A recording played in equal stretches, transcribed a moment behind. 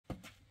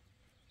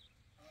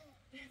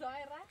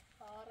Sorry, ra.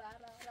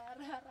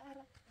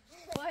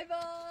 Bye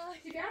bye.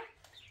 You got?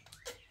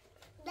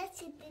 Let's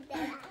do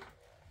that.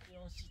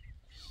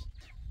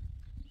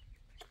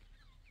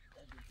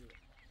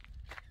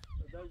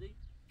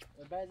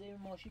 بعضی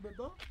ماشی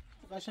ببا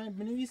قشنگ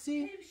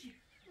بنویسی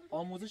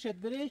آموزشت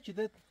بره که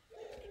دت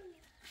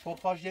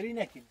پرخاشگری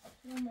نکنی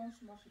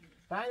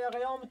 5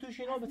 دقیقه هم توش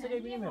اینا به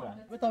طریق بینی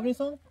میره به تابلین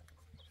سان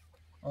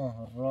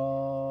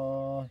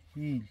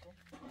راهیل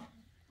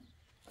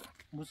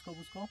بوسکو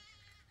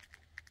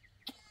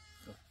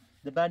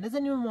ده بر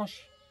نزنیم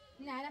ماشی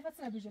نه نفس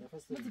نبیجه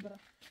بتی برا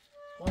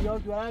ما یار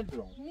دوال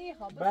برام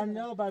نیخواب بر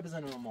نه بر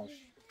بزنیم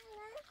ماشی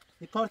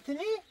یه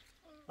کارتنی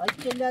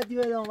وکلا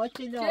دیوالم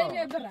وکلا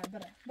جای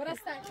برا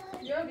استن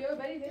بیا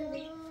بری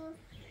بریم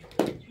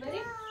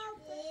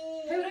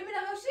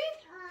نباشی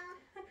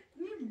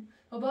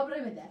بابا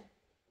برای بدر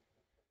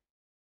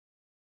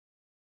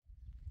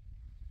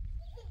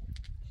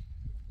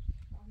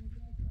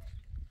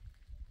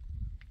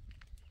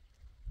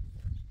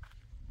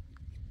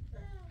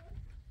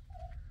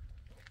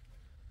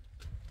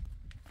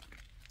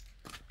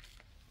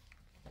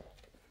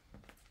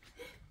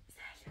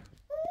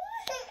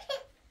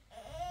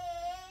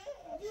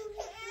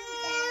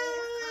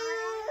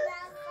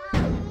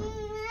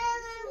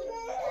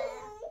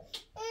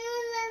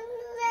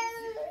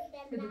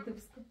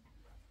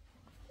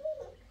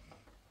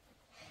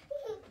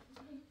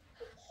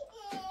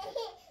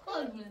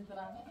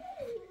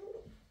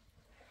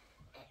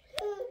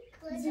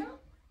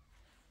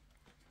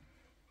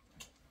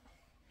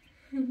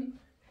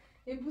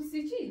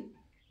بوسی چی؟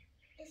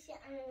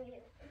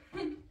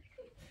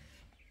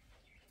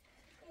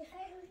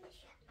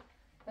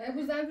 باید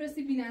بوزن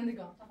برسی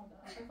بینندگان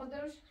خود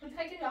داروش خود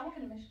خیلی راه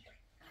کنیمش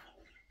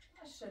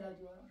اشترا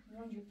دیوارم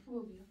میان جو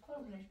پو بیو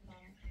کارو کنش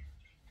بودم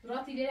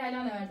درات ایده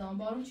ایلا نوردم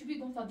بارون چی بی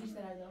گفت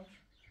بیشتر از دار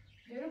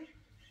برو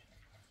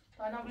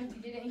تا الان بریم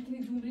دیگه اینکنی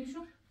دون بریم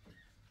شو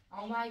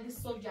اما اگه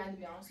صبح جلد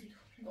بیان سی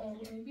تو اون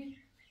رو میبین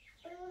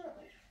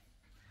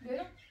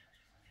برو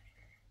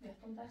بیا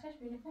تون تاشش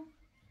بینی کن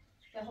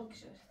بیا خود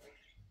کشه برد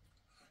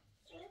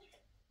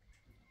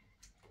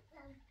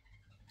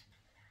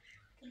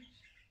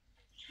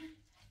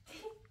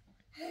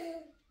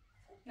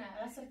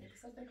نه راست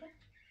کن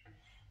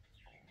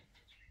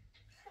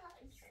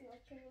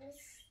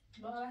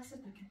با راست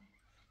کن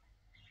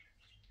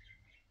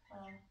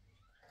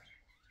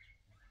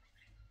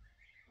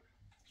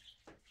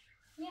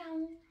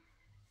میاو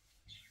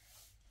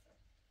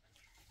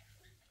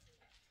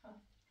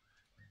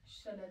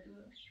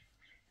شلدو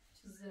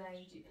چیز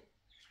رنگی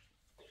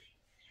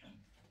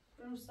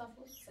برو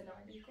صافو سلام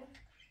علیکم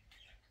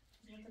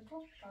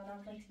زمتكم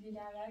طالما كنت لي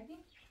عادي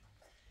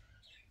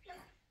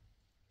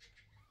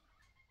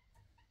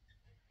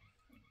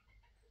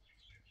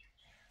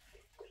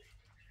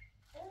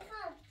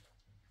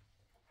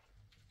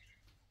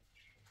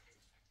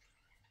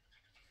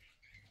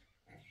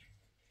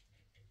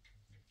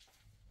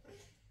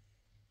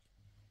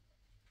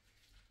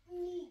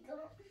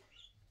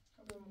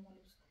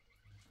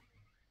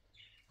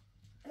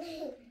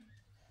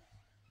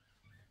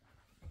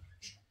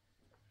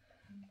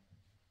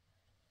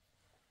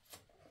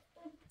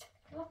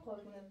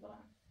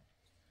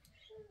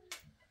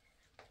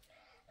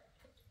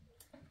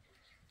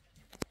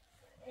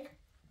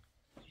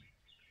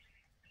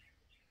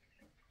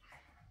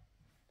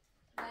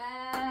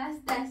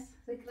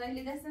ذكرى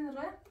لي دسن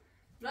الرا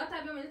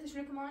تعبي ما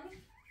تشرك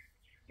معاني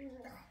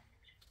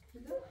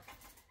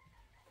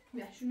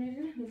بيا شو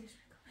نريد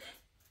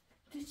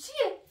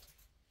تشيه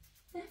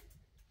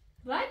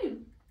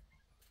راديو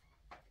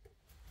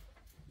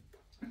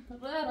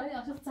راديو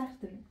عشان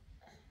تساعدني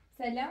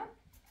سلام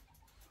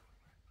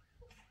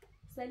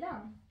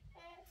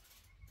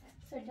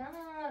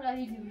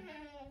راديو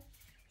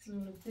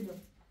شنو تدو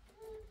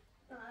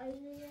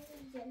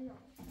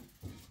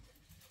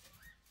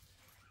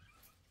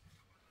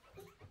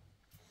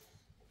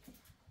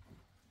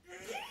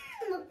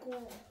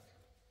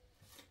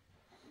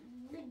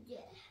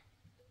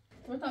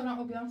تو طبعا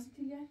ambiance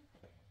دیگه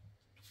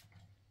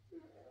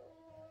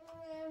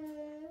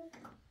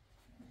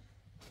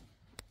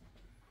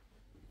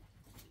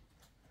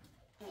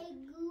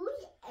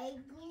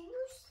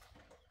Egoos.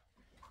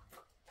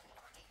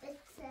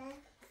 It's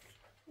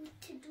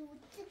to do.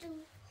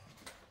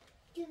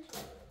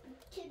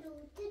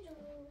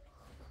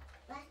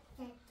 What's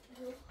that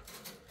do?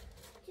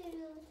 To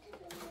do.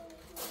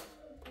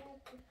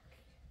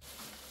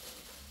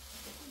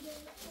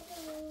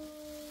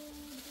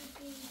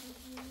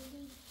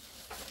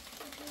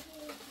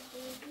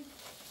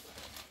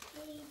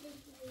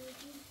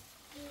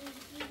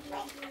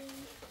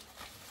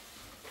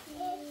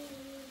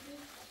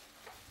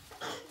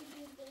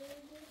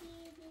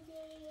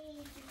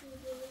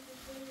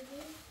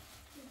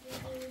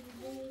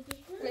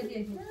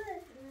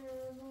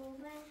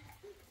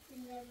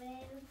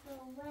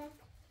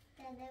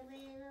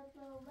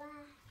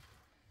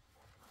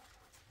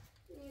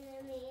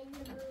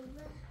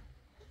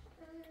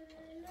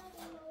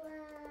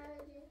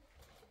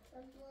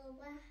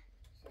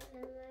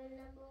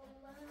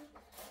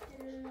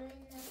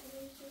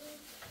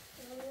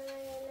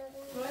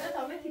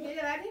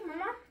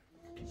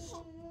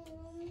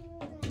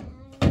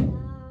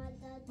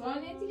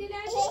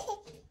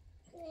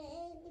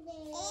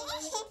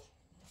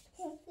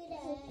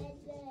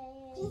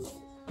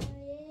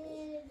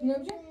 Ne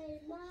yapacak?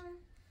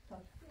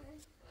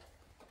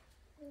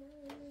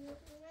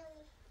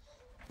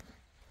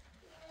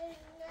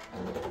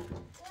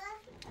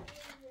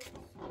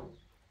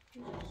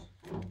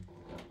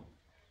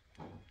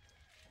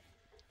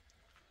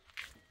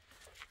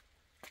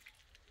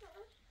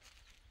 Tamam.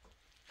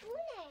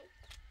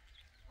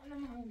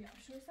 Anam hamur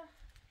yapmış oysa.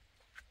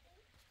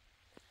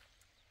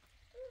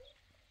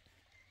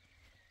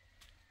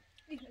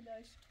 İhle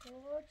da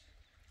koç.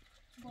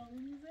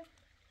 Balımızı.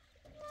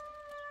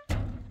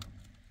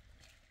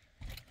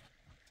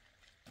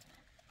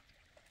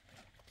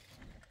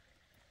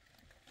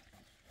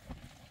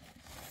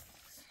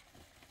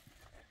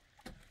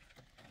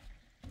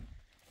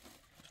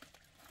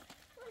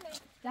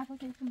 Darf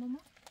ik even mama?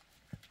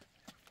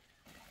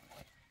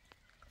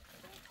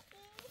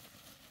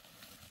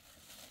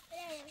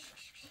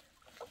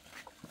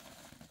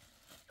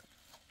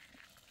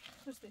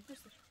 Rustig,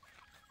 rustig.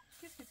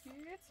 Kis, kis,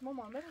 kis.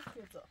 Mama, met het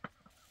goed zo.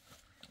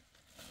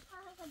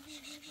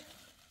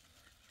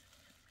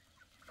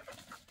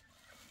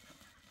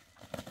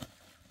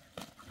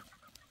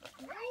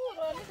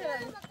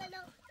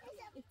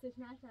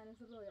 استشمع عشان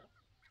الرؤيا.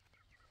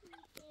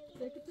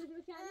 كنت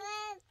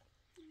مكانه.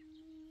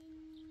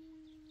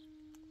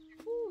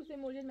 زي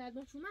ما وجد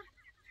مردم شو ما.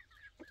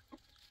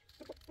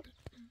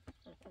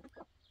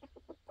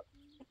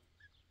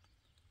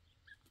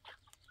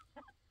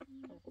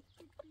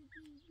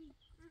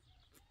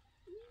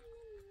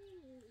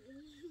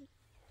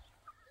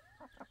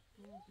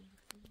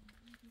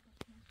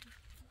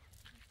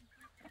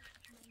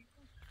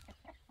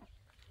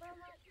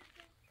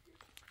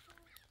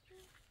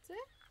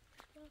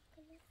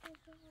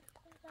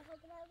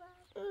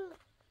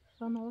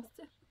 Rana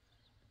vastı.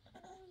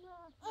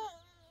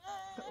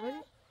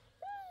 Öyle.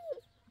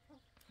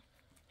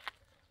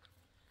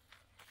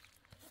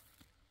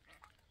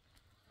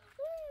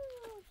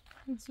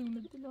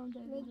 Zoom the long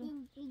day.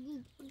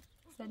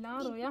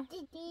 Selam Roya.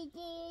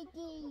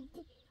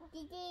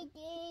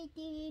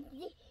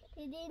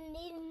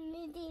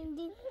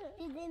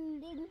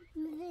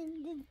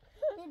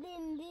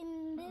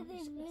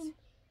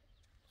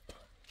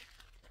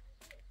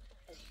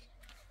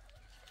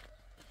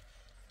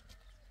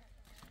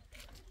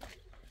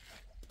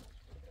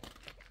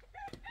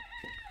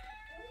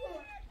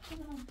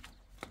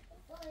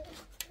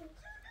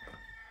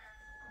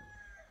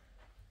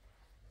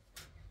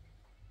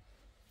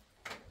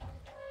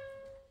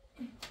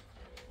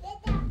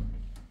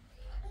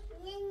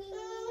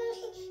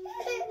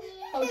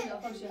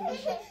 Hoşça.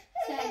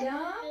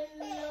 Selam.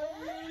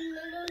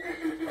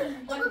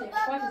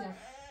 Bakacağım.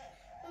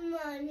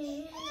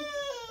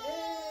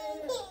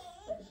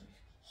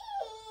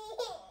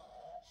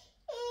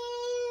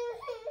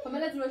 فما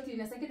لا دلوقتي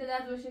ناس كده ده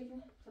دلوقتي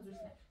شكله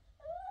فدلوقتي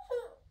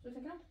شو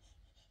فكرة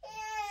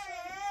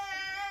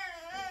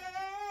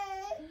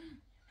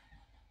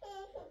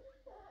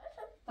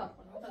طب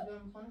انا هحط الدور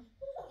المخانة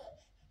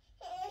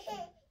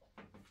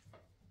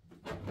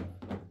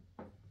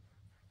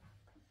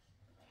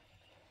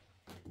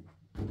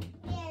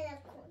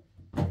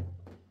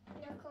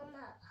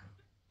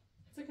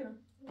فكرة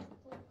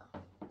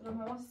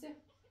رمها واسع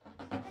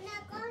انا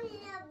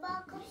قاعدة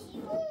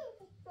باكشيمو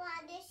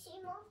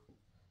وعدشيمو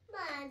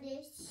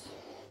معلش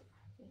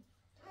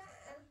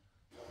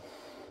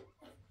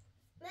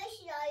مش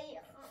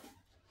رايحة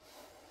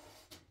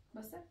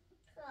بس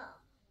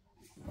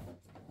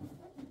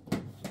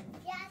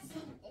يا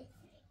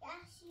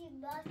سيدي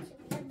باتش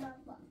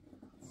بابا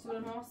الصورة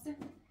ما واسع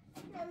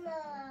لما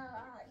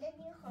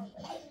لدي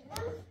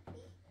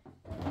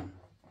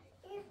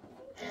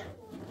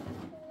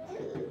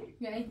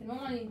يعني انت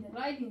ماما انت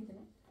رايك انت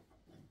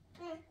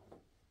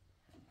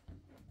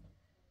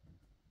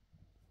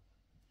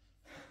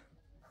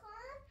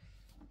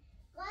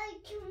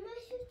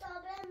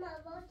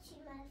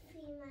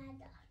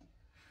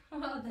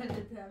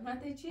ما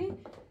تيجي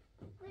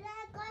ولا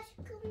قاش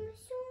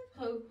كمشون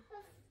هو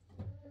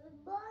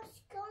باش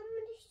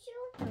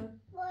كمشون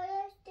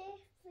ولا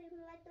في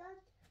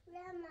المدرسة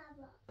ولا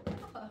ما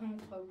بقى هم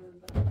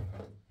قبل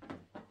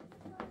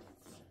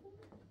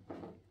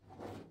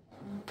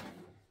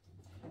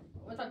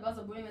وانت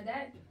قاصد بولي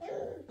مدارك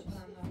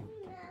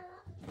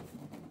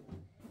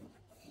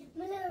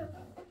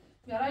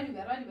يا راجل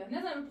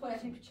نزل ندخل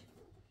عشان كتش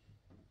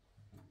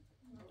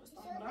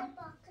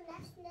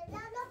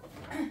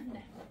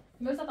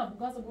بس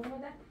طب قاصد بولي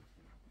مدارك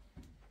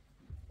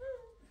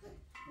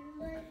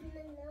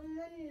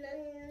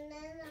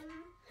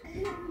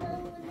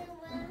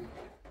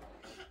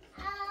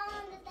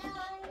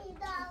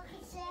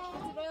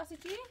راسي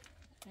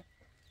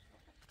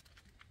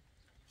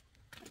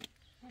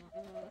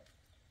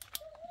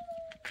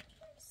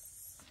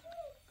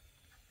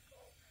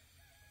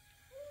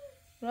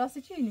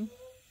راسي چینی؟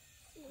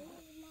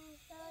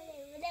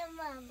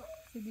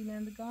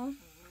 بینندگان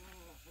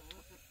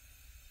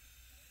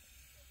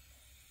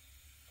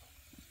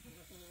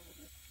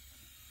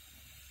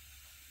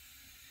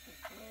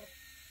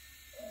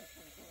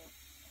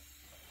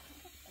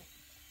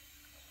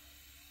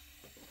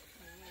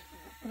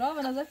برافو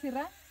نظرتي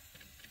الرأي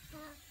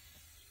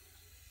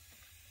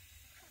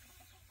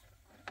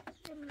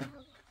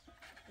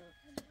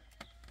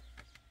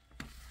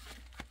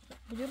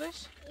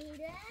بجرش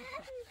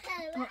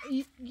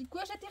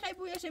كوش هتي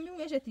خيبو يا شمي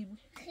ويا شتيبو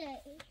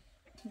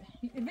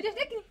بدك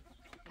تكني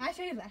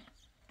عايشة يرى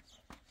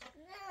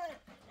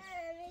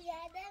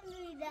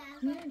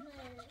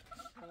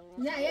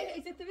لا يا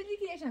إذا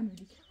تبديك يا شام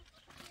بديك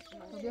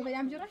طب يا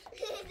خيام جرش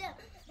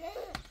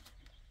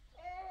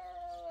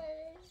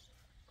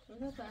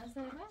ولا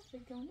تأثر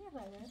تكوني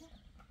رأي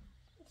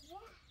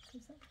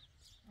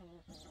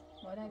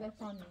ولا قال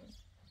ثاني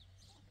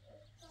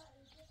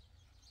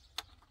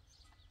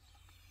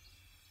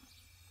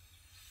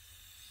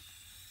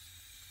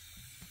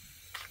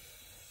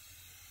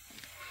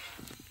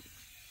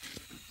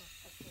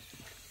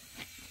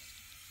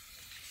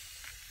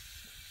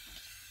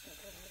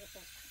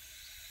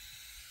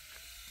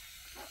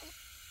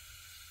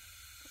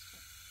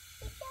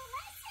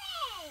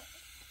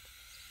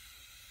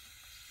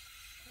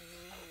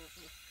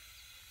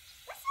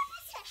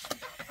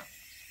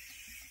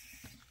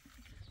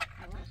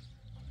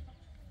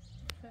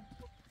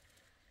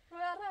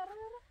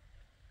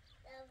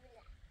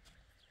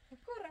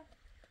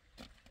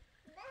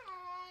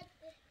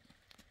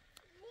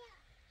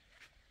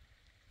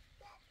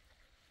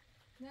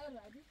لا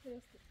لا دي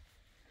فلوسي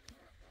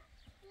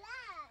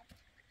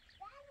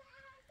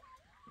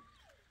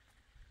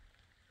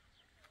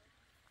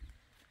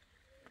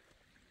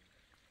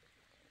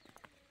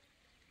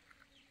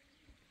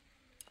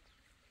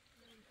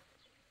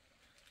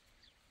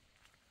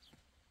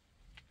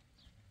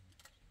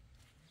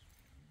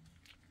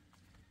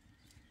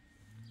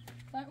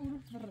طيب قولوا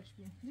تفرش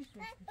بيه ليش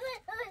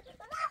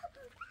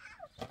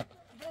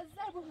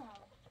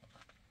بزربوا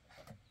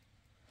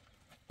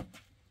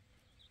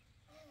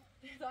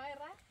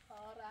طايرة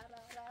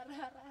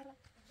را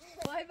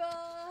باي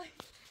باي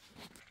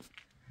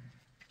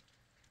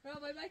را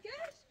باي باي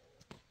كاش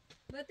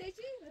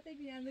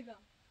بتيجي بيان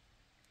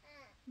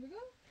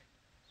بقول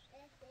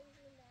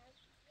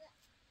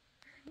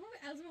مو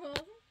أزمة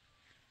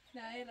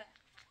دايرة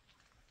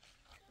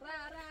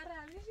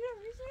را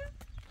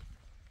مشي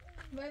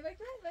باي باي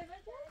كاش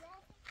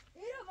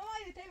إيه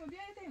ماما يتيمو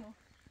بيا يتيمو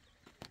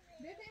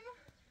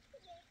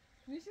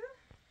مشي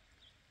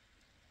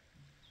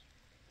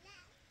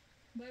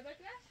باي باي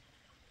كاش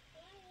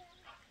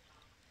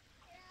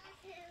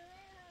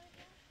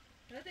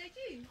لا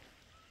تيجي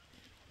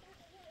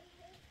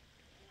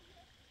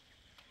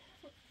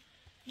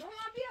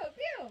ماما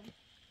بيو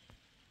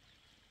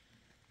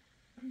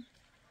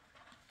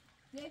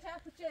ليش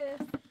عارفة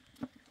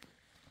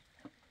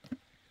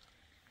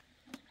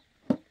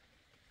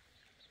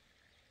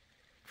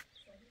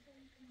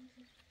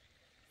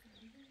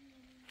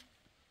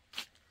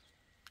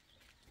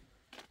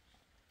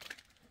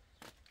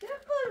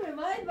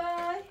باي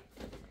باي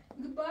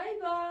باي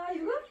باي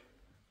يقول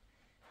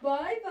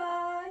باي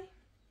باي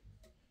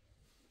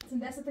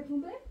سنداسة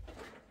تكون بيه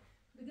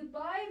بقول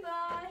باي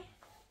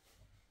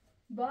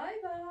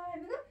باي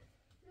بقول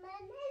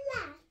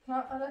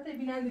لا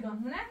تبي نادقة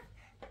هنا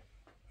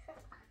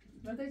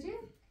لا تجي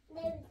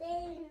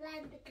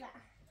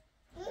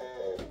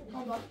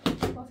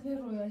بطل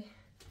روياي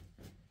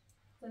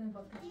تاني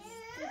بطل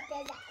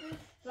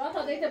لا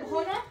تضيت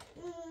بخونة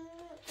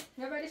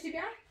ما بعدش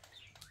تبيع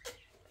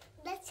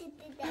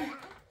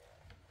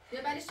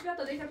يا بعدش بيا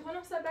تضيف الخونة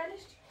وصار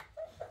بعدش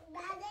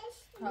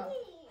ها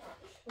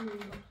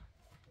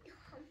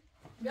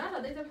بيا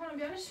تضيف الخونة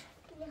بيعرش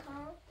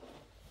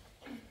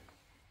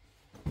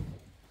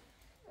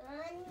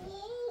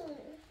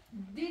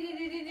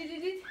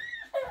دي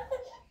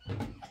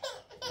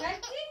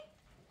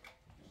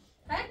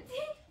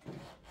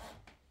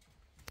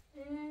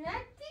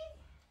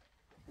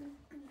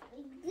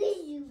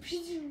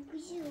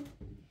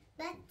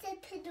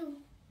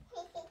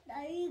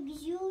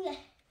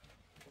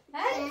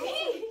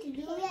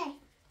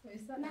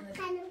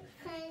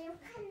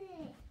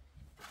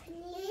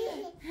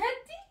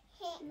هاتي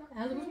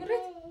هذا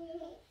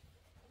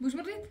بوش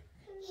مريت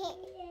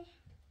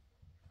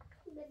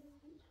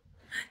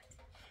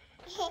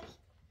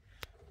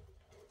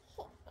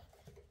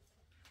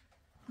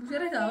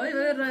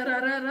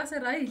راس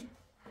الرأي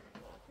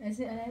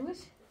أنا وش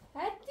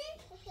هاتي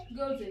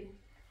جوزي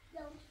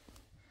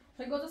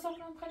جوزي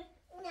صفنا مخلي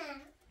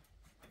نعم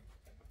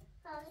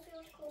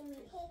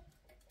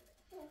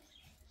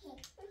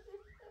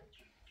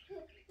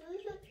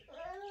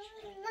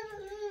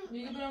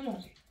يجيب نمو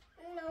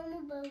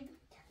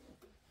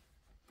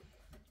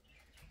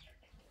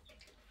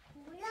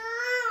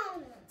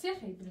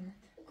تيخي بنات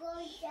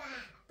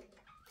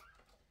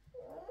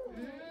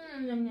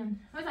يم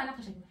هذا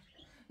علاقة شكله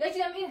يا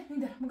كده مين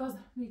ده مقصر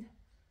مين ده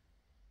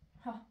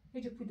ها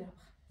يجي بيدر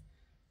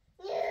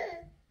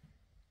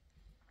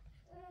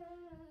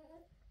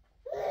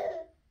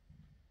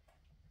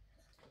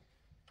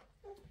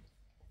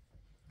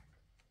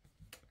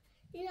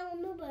لا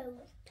مو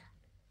بروت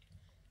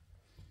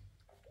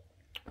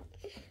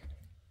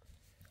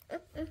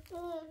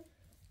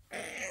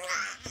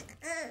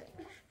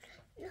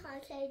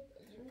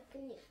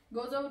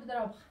جوزه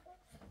وتضربها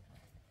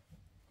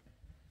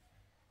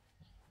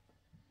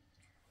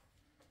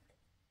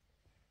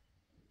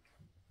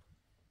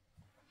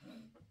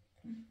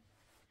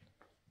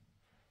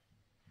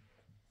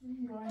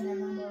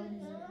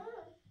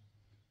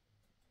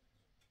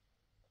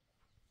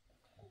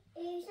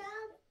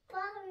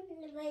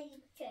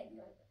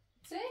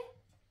چه؟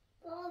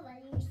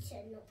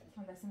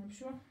 دستم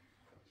بشو.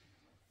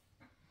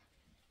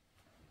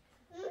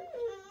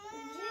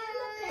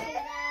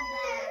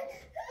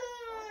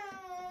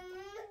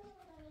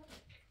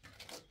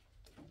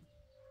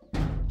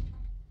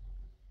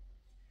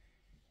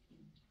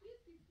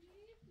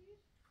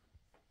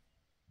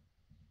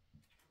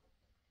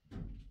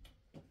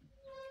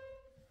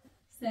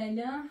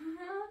 سلام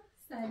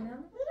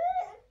سلام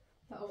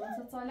تا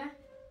اول صالح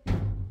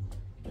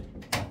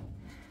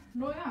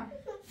رویا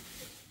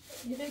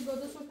یه قیق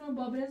گاده سکرم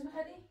بابرز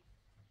بخری؟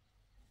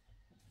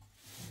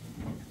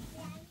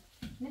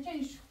 نه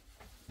چنیشو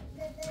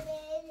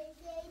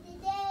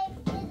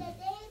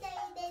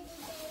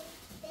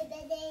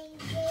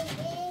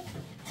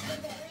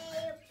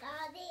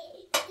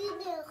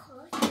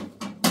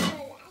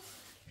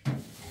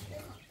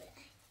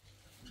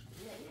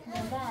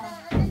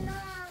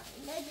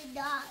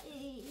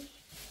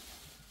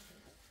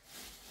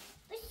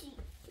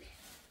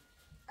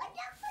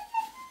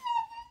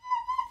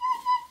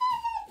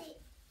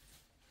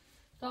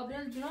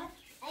Gabriel Juno?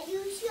 Are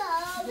you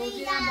sure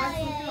we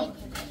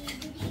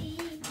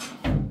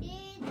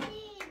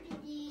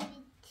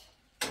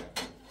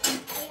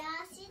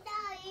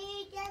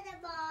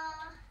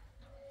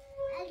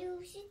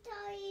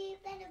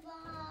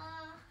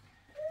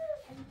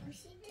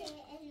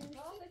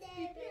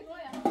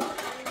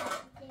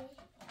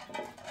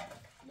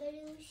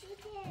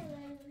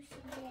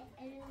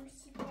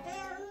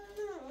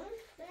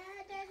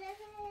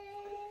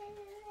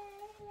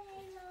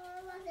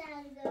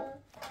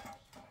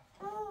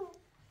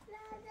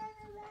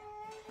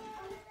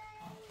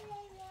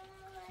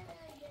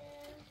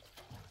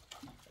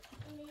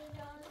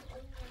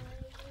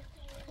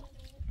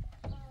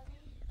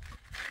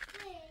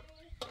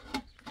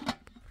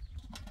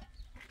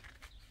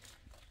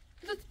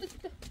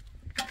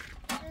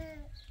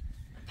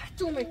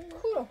Tu me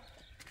culo.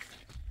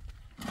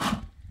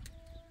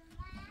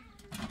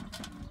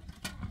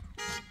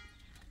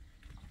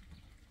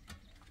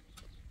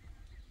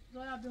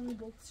 Vai abrir um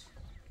box.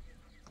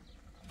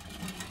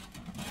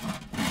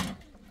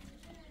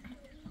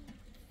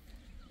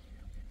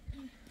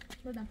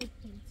 Vou dar um pouco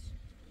quente.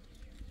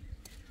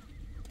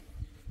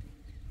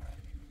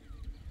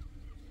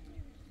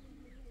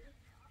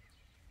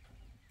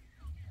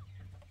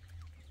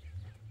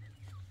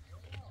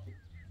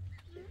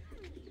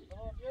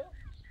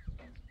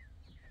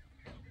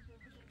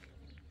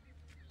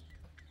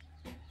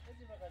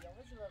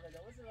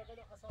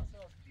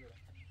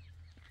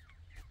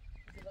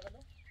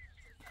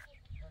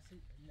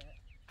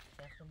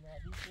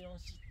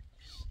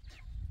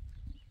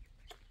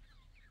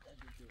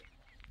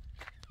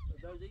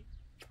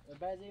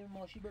 بعضی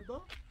ماشی به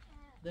با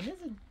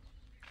دنزل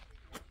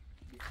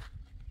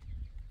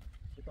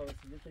c'est pas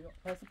aussi vite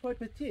enfin c'est pas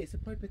petit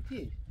c'est pas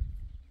petit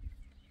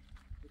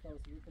c'est pas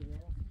aussi vite là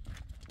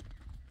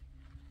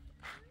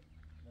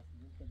c'est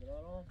vite là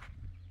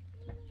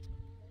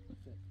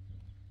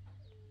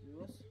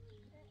Dios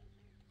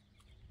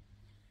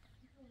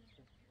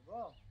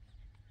va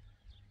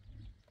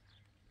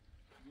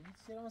limite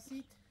c'est un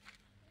site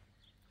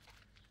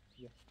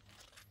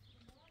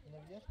هنا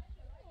بير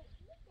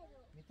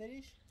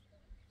متريش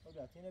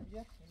رجعت هنا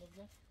بير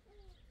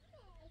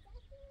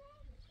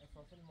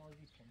اساس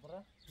الماجيك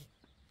برا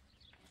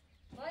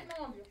Vai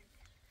não, viu?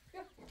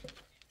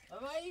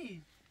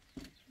 Vai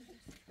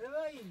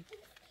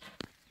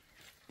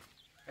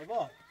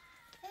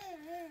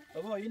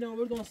بابا اینو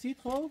آوردن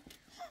سیت خب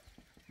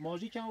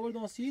ماژیک هم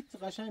آوردن سیت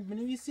قشنگ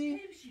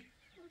بنویسی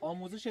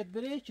آموزشت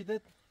بره که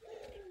دت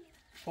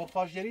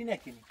پرخاشگری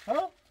نکنی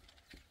ها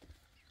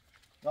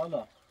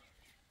یالا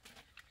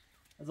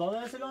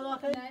زاده سلام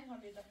داخل Nej,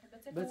 han vill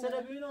det.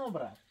 بتسنه ببینم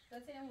برا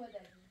Det ser jag vad det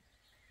är.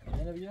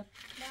 هنا بیا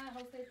Nej,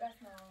 han säger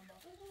bäst när han bara.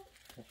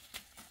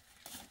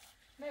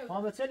 Nej,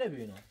 ها بتسنه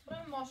ببینم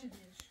bra marsch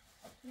dirش.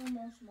 Nu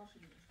marsch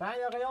dirش. 5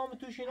 دقیقه هم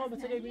توش اینا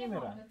بتسنه ببینیم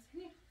میرم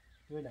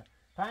ببینم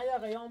 5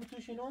 دقیقه هم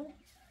توش اینا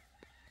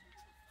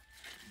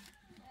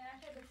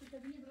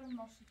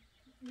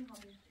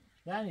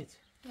یعنی چی؟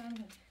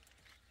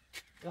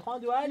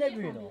 بخوام دوال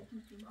ببینم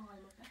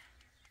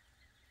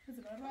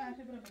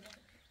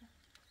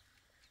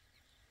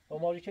با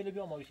ماریکل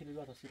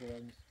بیا تا سیر رو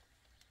نیست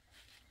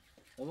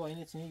بابا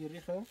اینه چینی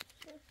گیری خب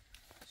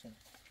چون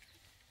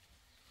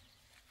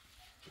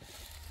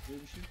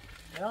بشی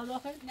الان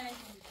داخل نه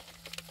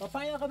با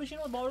 5 دقیقه بشین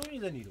و بارون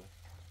میزنی رو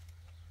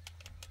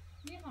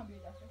میخوام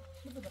بیاد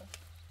داخل برم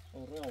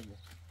آره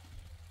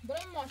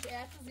برم ماش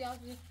ات زیاد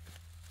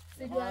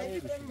سیگاری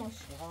برم ماش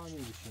ها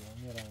میشم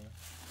میرم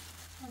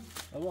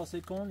بابا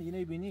سکون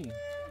اینه بینی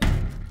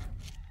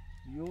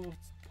یو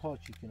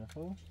پاچی کنه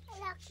خب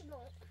وادش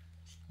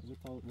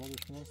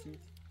کنید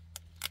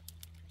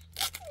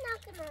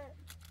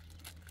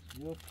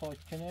یو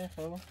پاک کنه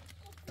خب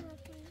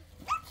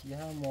یه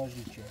هم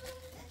ماژیکه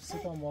 3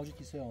 تا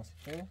ماژیکی سیانسی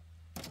خب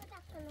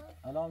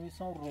الان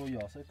میسان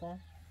رویا سکون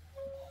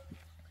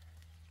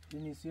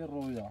بنویسی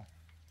رویا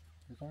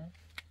سکون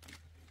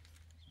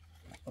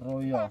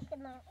رویا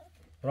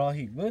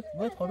راهی بود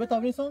خب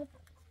بتابریسان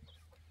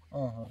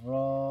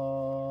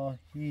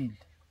راهیل.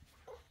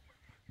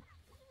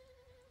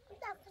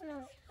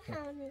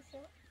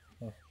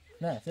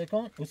 نه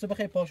سکن اوسه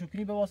بخیر پاشو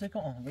کنی به واسه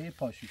کن به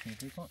پاشو کنی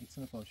سکن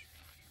ایتسن پاشو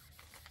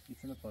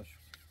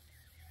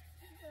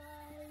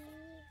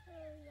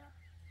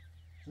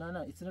نه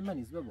ایتسن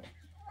منیز بابا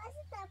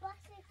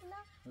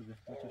بابا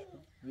پاچش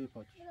کن به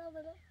پاچ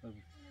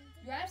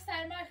یار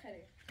سرمای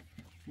خری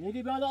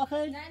میری به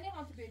داخل نه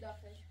هم تو به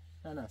داخل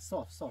نه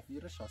صاف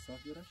یورش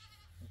صاف یورش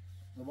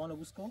بابانو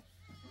بوس کن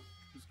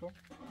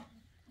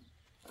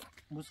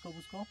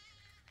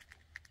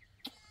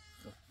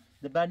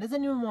ده بر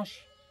نزنیم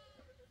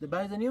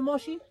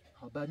ماشی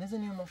ها بر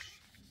نزنیم ماشی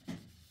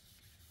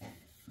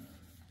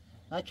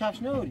نه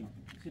کفش نوری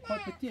سی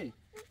پاک بتیه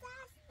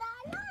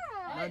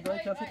من دای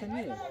کفشت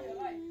میره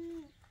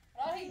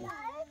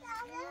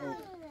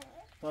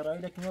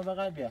راهی لکی ما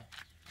بغل بیا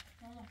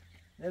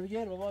اینو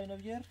بگیر بابا اینو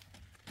بگیر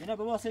اینا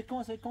بابا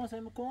سکن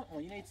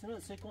اینا ایتسنو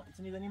سکن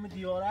ایتسنی دنیم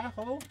دیاره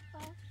خب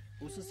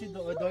اوسسی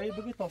دایی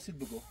بگو تاسید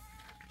بگو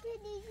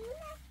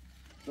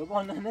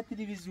بابا نه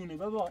تلویزیونه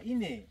بابا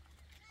اینه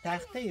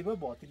تخته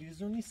بابا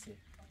تلویزیون نیسته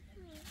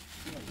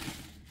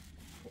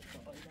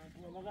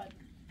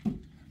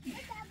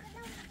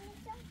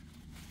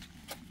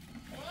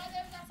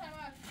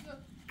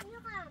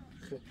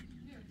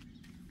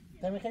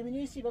تا میخوای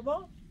بنویسی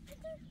بابا؟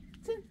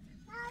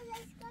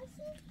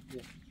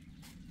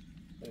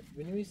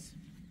 بنویس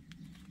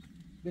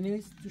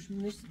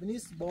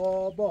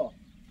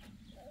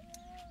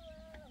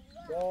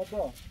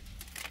بابا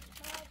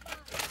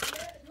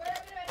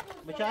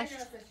بکش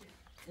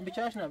این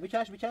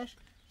بکش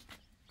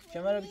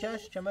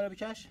کمره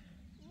بکش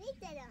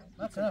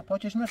نه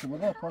پاکش نکن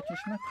بابا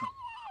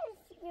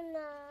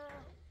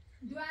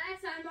دو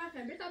عکس انبار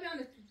کن بتا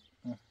بیانت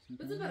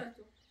بزو برد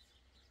تو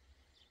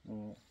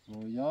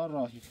رویا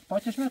راهی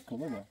پاکش نکن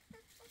بابا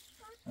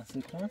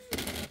سکن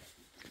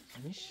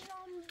نیش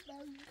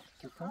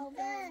سکن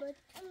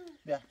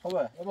بیا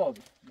خوبه بابا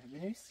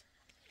بنویس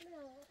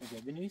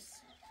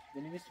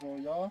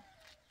رویا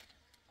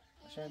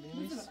عشان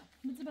بنویس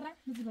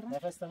بزبره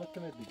نفس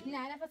تمکمت بگیر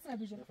نه نفس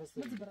نبیجم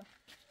بزبره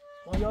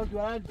یا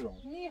دوال درم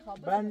نی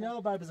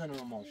خواب بر بزنم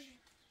رو ماش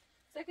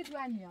ساکت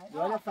دوال میاد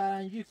دوال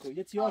فرنگی کو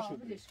یه تیاشو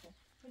بگیر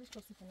بلش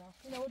کن سیکنه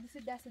اینا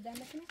ود دست دم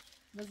نکنه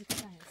بازی کنه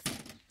هست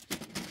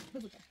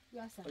بزبره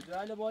یا سلام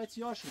دوال باید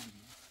تیاشو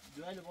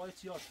بگیر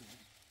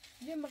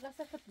یه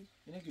مقصر خطی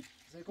اینه گیر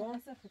سکن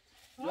مقصر خطی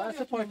دوال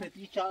سپایپت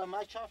یک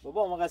کلمه کف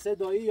بابا مقصر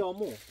دایی یا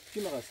مو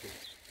کی مقصر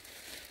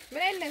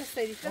من این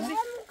مقصری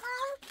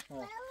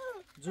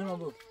جونم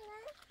بو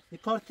یه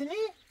کارتنی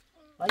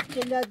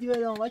وکیلا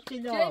دیوالم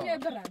وکیلا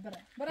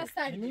برا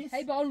سری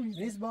هی بارو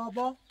نیست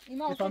بابا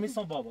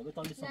بتامیسون بابا نه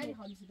خالص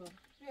بابا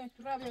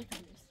تو را بیا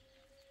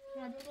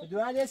تو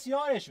دوال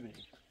سیارش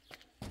بری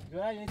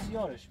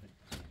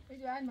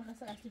دوال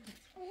مقصر اصلی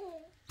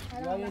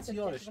دوال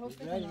سیارش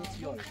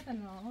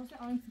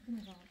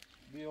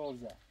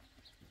بیارزه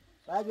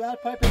بعد دوال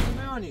پایپ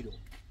میانی رو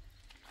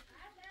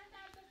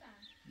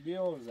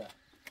بیارزه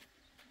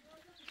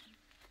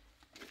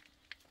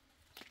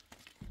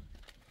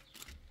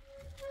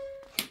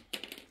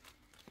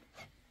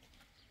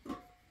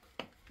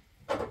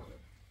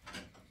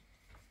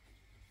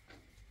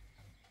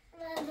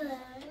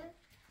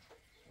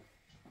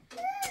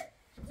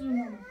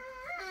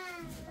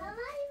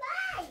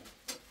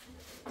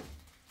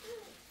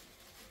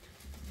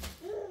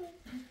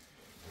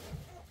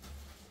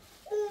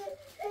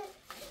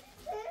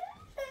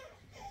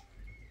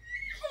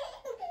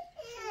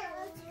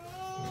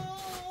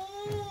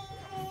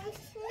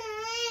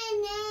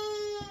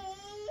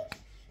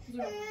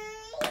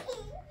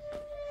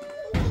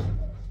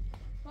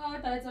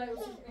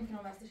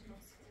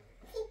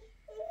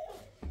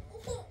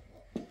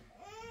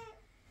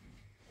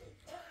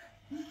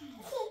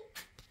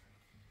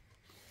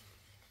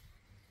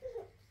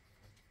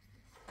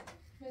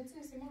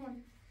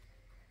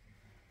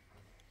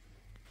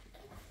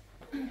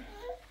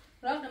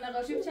راق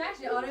نقاشی بچش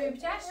یا آره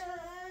بچش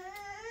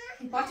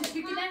پاچش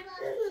بگیرن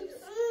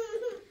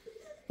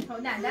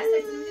نه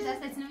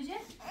دستتون میشه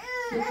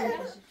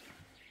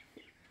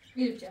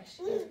میره بچش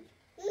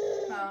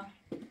ها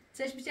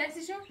چش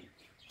بچشیشو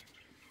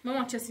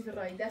ماما چسی به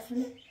رای دست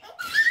می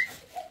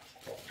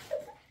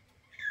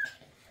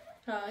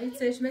ها این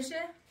چش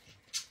میشه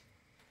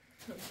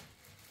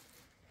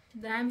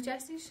دهم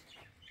بچشیش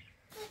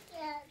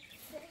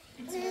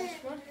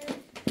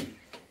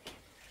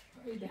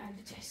ای دهن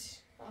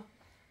بچش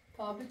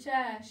پا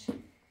بچش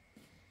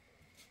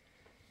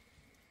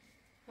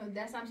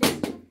دست هم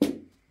چشیشو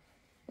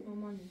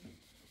مامانی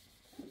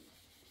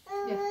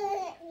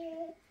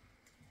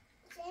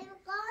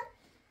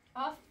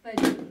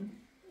آفرین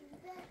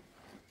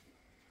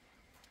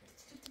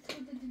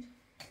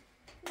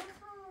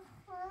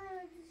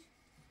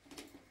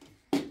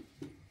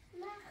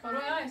روی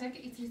آقای مثلا که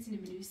ایتینی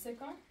بنویسه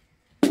کن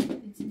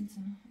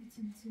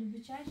ایتینی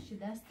بچش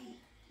دست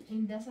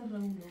این دست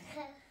رولو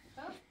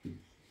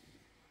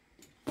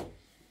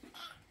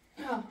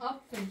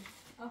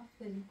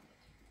آفرین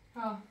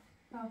ها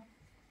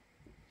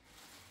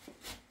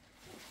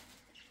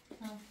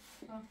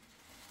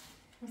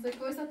مثلا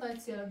کویسا تایت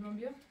سیاره برام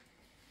بیا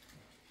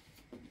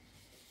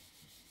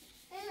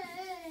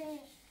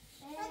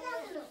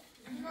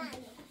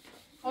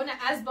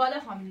نه از بالا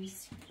خواهم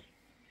نیست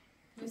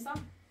بسا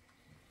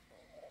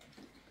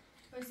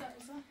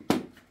بسم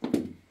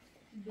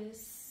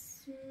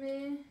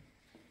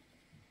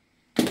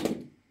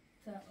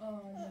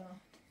تعالی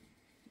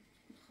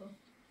خب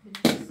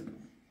بنویس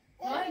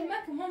وای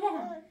مکن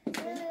ماما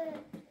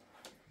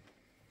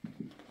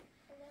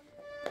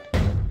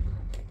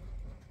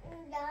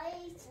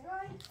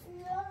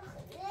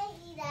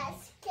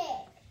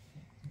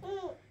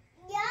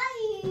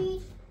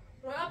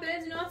رویا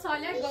برنج اینا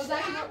سالک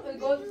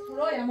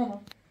رویا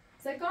ماما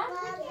سکان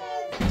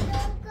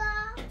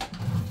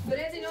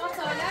برنج اینا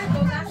سالک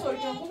گوزن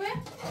شورکن خوبه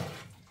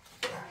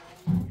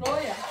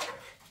رویا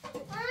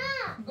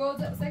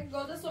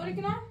گوزه سوری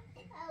کنم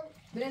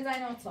برنج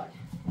اینا سالک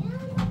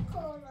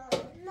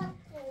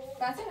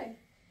بچه هی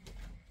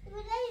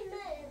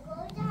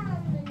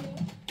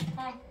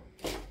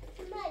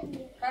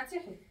بچه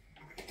هی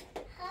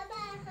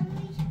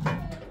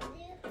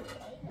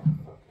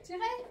چی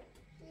هی؟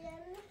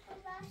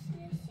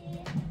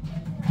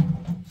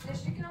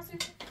 Leşlik nasıl?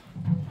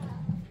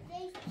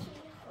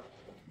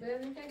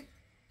 Böyle mi tek?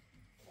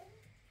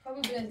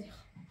 Kabul biraz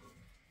yık.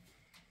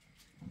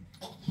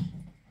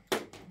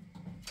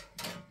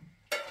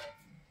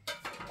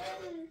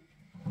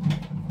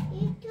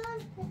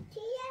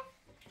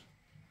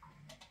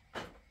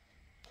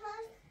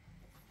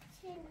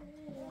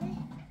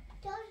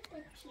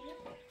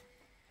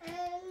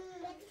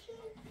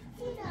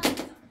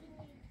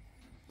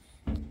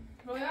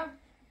 رویا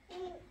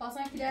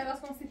Bazen kilere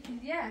basması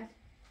diye.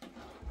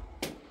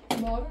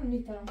 Bارون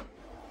میترم.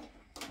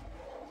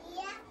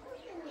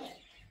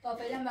 تا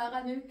فعلا واقعا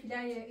نمی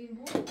کلای این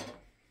بود.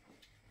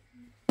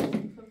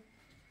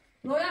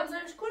 رویا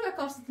بزنمش کل به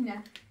کارستینه.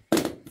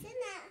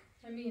 نه.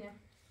 نمی‌بینم.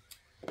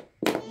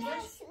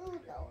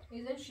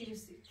 ایزن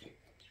شیرسی.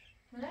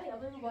 نه یا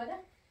باید مبادا.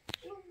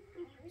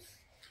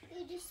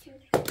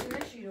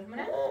 ایزن شیرو.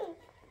 نه.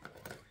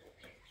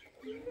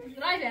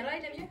 رای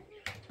نمی‌شه.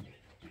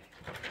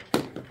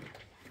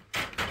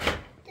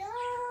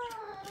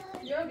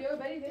 بیا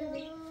بری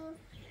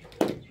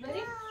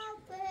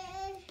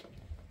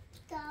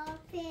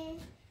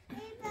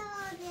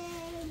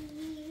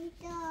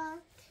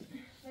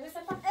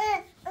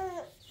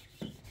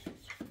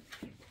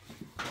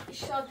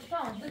İşte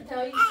tamam da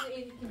tarihi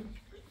eğitim.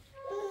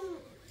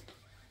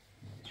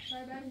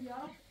 Ben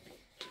ya.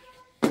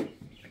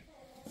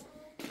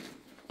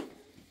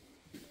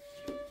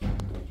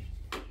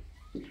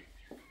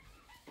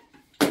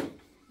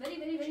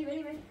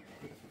 Beri.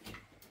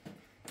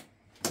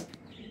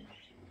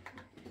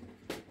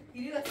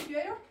 İri de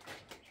tutuyorum.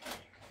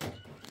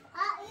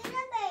 Yine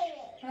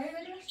böyle. Hayır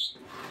veriyoruz.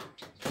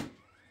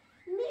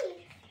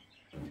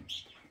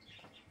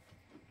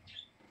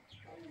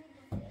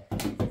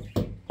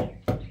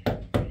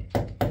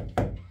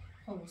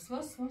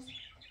 Vos.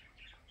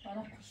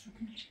 Bana kurşun.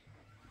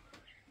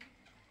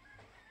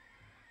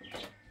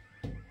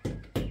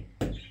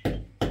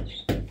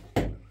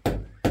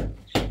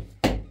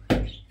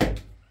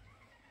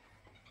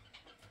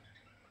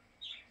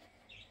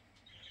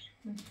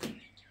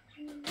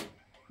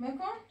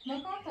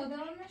 Mekon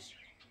tadı almış.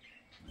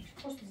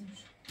 Hoş bizimmiş.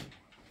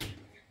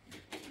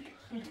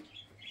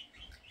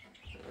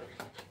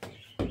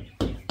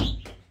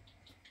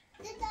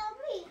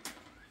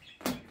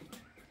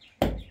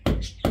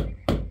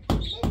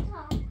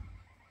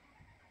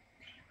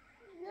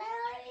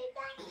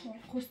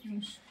 Hoş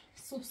bizimmiş.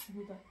 Sos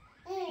bu da.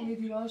 Ne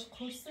diyor aşk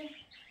hoşsa.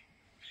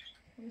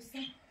 Hoşsa.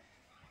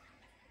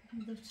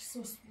 Burada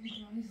sos bu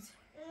da. Ne diyor?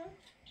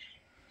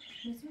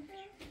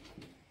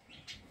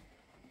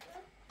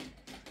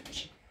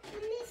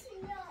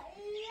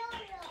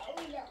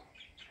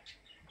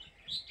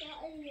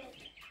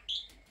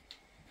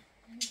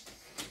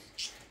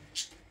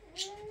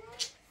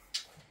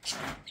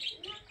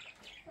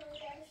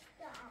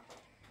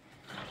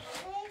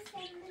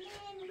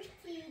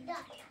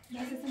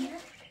 Nasıl seni?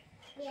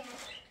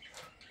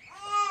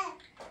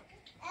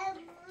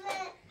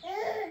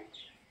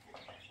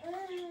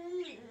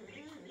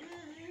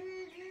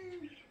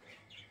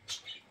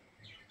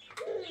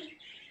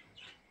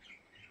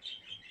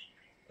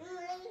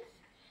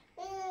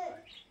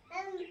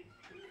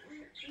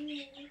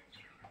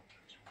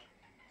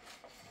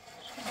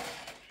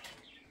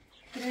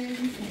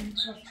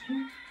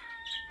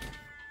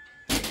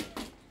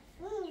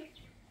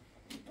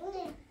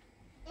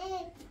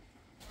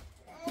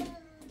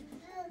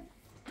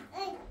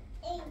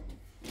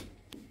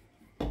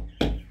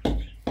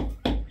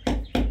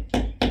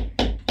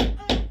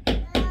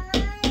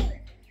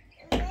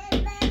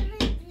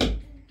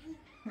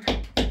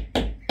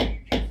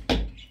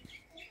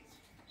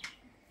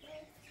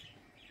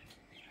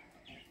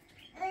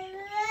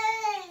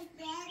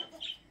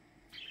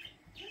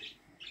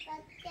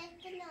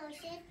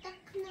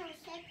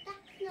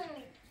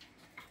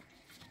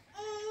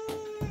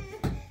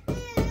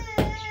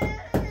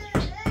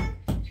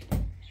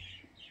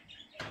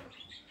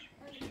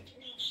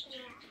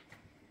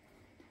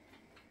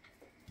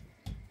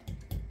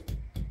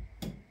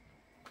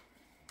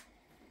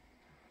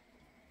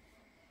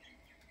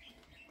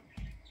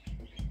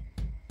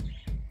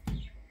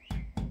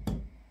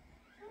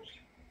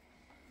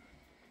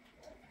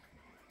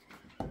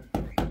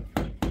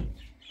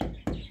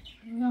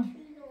 Ja.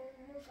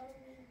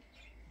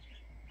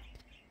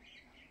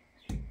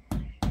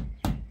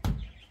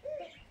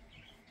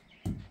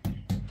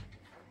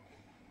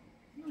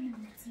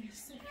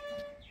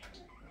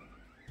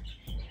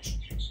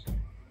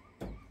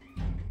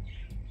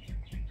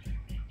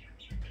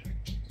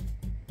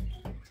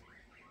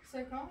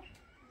 Second.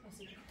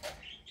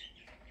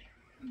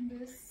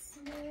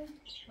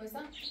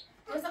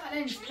 واسه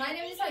على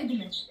خلينا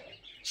نساعدهم.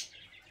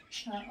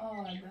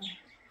 هذا.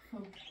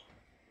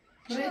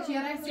 بريت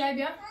يا ريس يا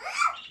بيا.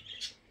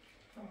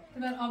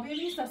 تبر أبي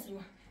ميس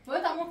تسوى.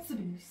 وده عمود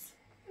سبنيس.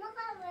 ما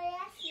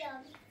قبلش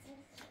يوم.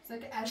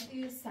 سك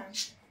أرتي سام.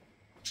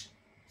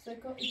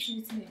 سك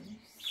إتنين.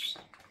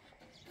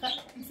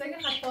 سك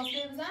حتى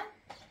فاصلة بزن.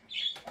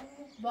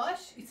 باش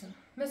إتنا.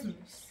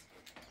 مسموس.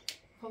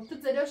 خب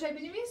تتزدوا شيء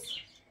بنيميس؟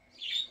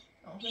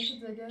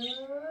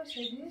 تتزدوا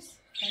شيء بنيس؟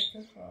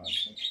 حتى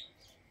فاصل.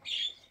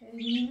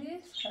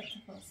 بنيميس حتى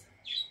فاصل.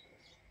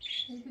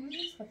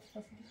 بنيميس حتى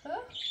فاصل. خا؟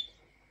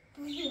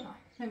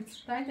 فهمت.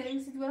 تعال تعال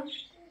نسيت برا.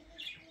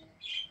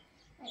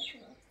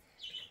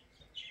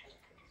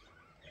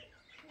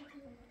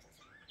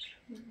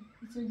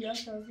 İçin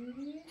biraz taze.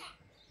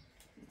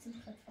 İçin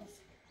kat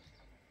fazla.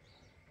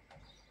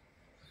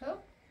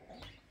 Hop.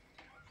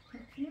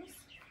 Hepimiz.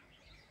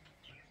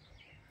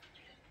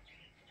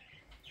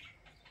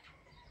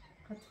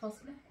 Kat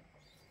fazla.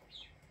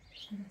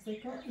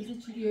 Mesela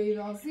içi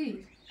yayvazı.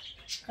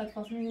 Kat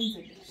fazla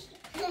yenecek.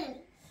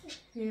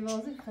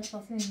 Yayvazı kat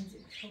fazla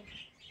yenecek. Hop.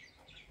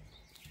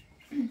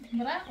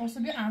 برای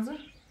اون بیا ارزو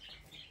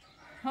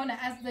ها نه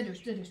از دلش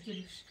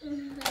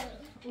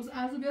از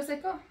ارزو بیا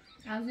سکا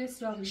ارزو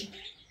اسراغی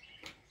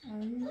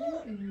ارزو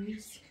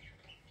انگلیس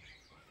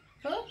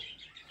خب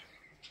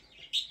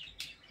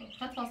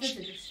خط فاصله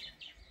دلش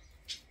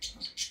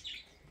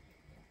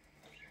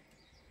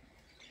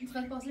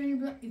خط فاصله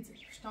بیا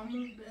ایدش تمام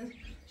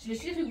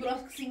شیشی توی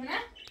براس کسی نه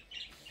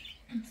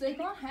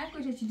سکا هر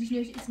کجا چیزیش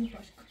نوش اسمی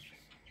پاش کن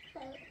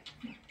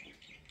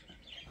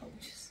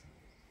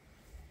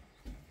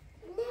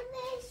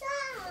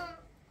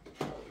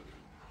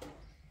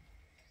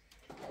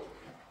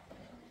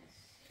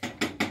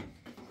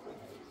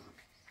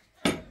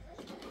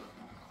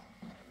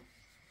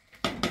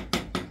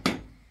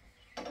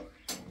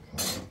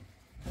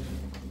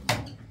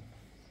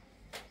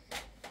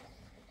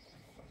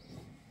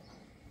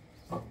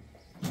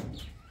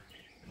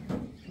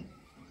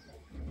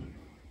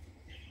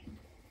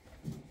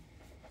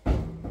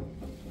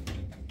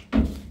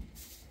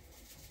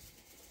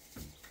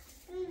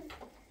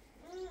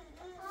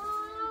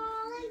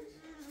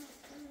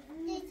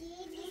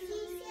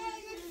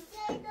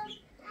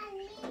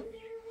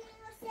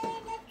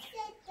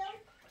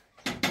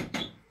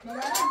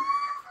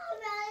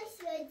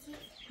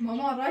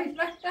ماما رايت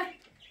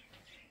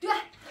دو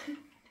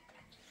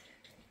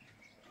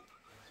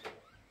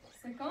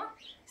سكان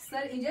سر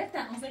اینجا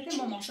تناسه که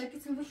ماما سر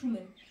کسی رو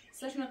شونه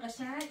سرشون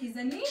قشنگ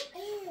ایزنی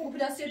و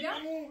پلاستر بیا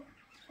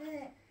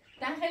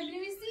تن خیلی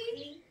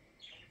بنویسی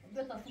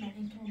به طرف من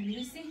این طور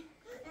بنویسی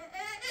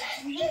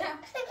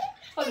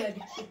خب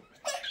یادی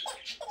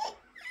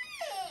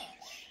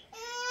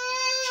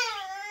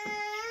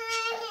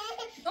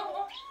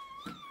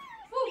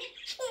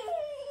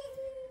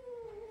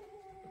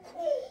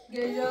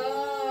گجا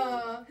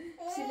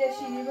سیله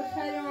شیری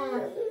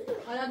بخرم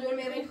حالا دور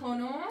میرین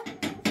خانم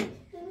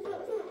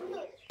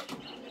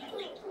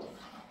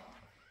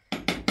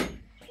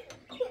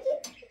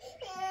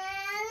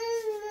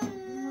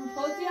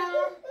خودیا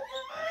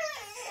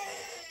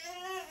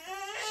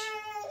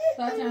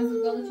ساعت چند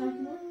زود داده چند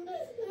کنم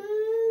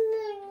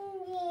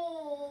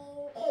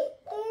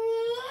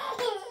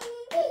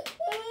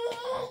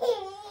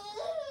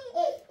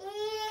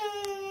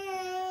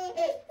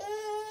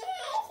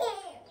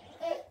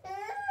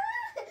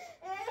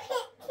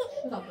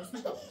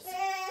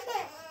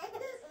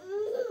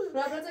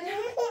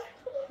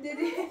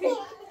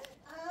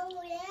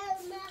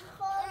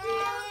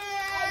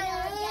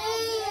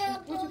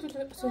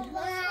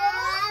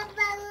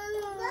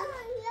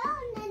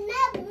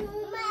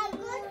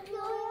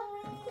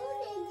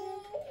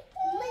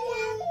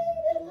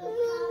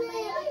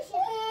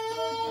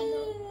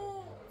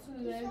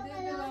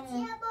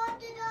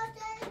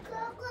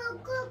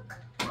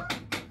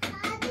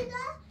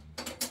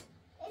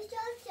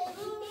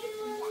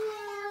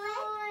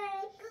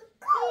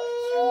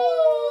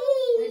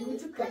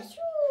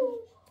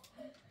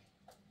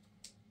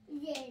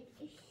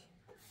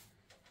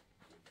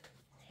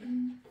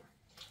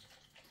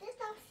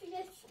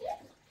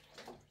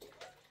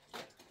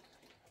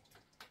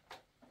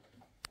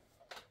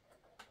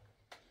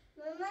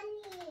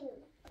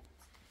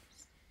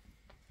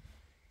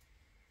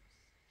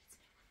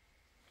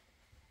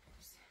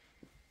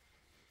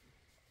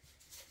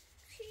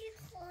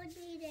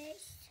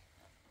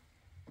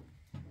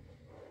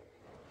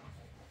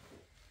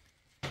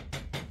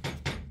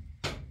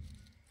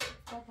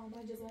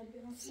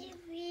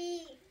TV.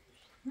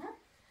 Huh?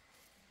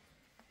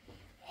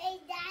 Hey,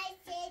 Dad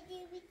said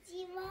you would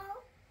see more.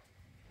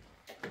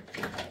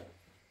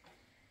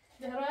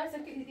 ده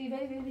رأسك إيه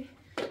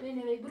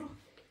برو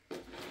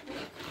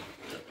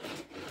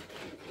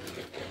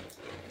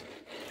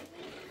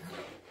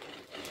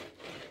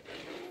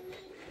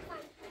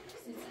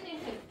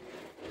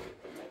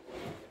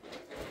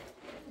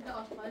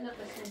ولا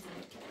قشة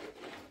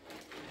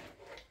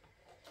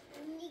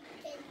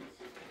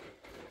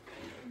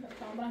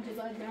طبعا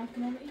جزائر بيعمل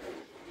كمان ايه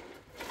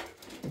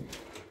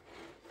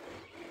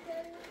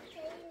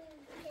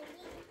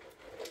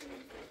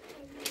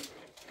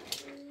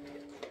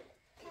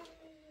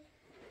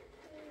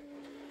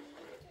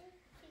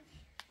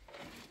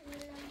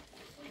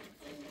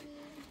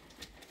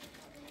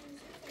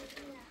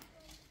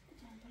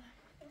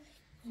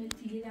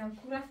ملتي عم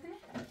كورافته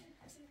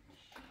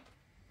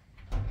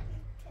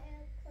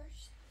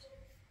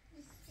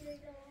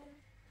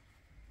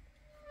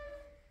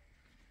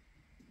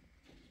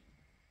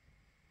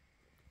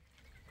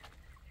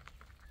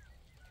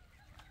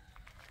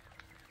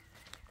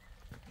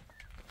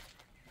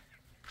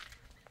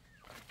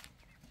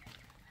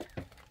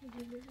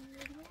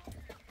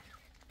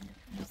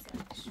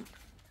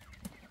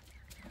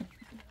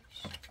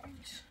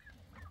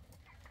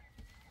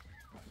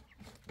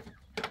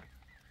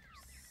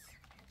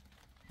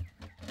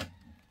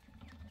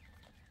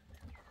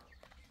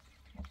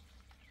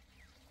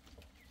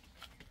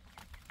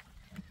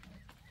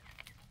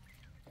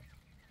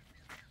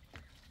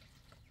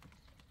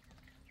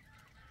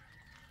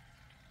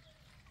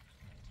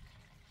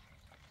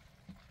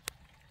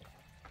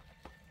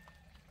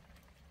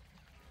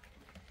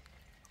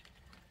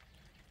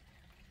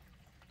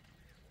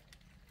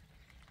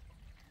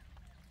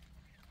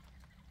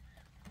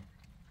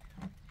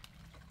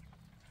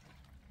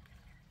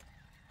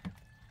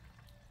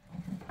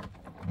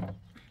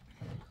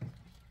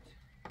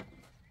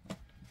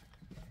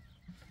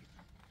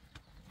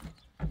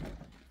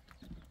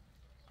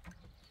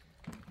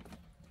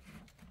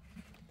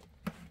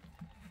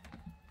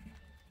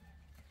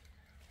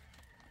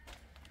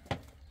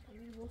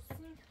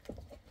بصي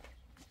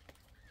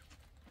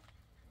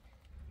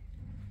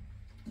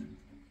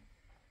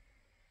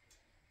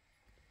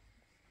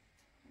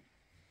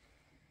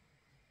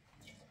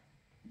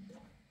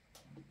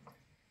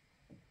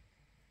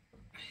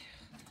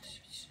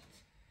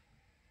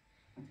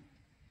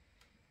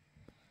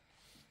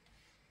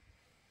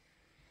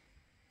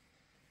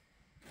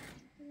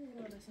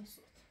ولا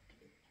صوت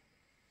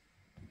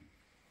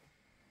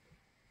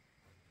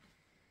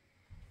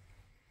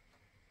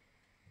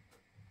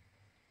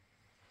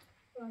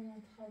أنا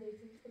اتخليت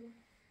الفيلم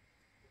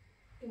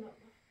كده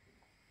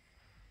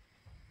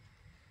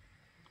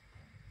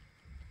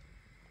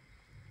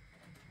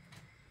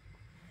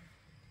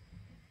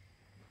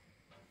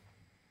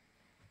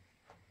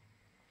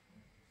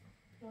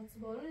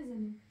اعتبارا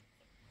زمین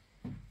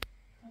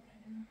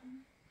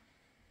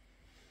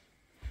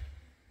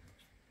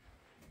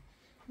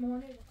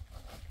مامانه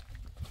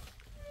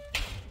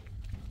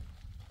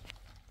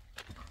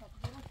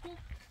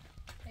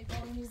ای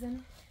بارو میزنه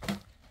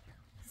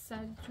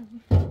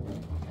سرتون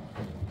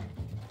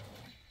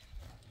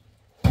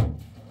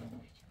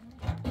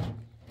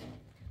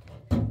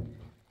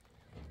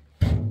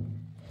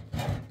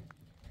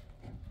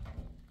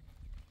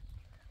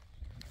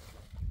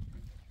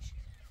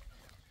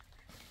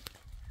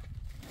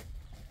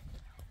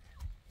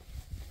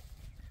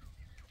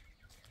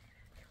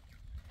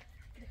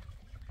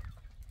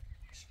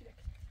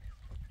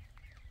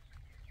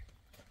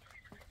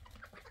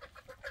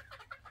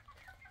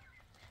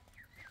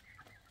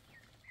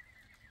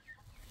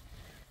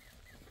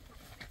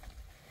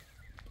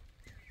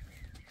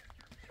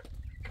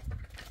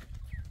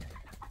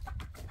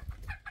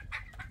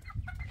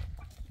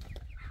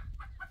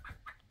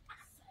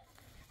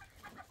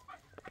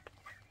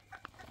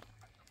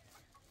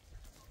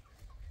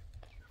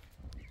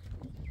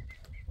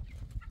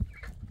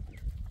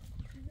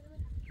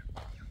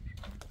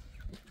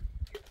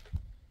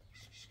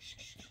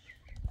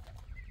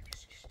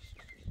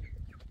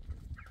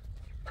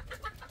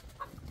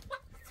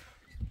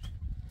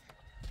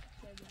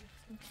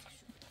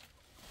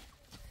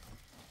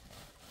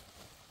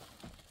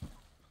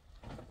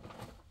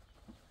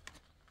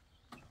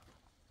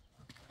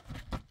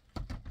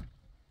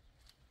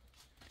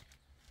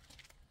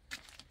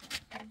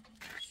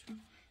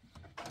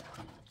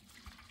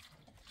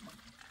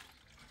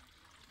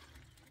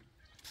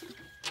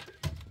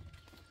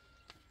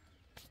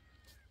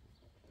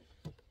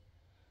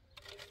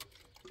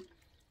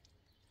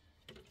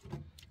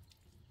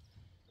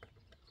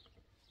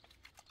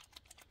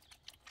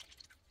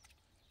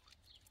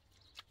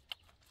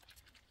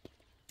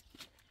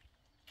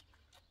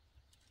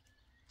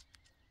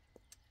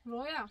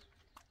رویا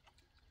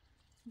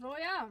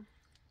رویا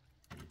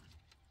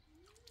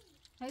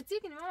هاتی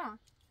کنی ماما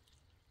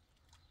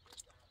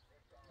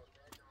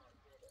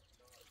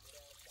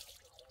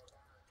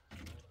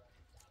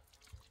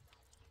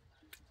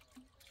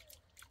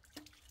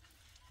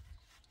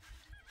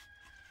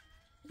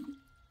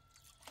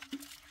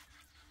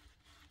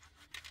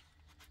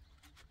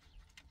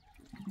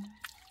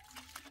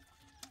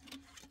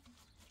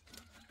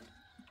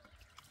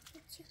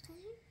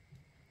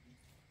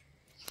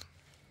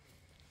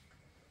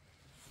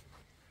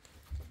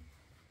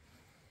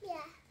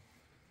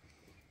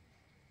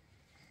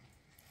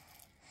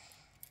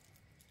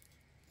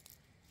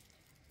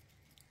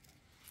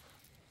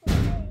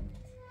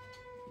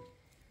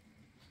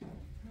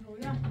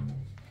خوبه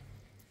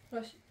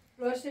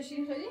راش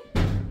شیرین خیلی؟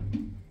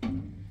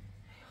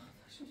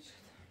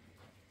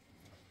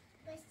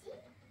 بسی؟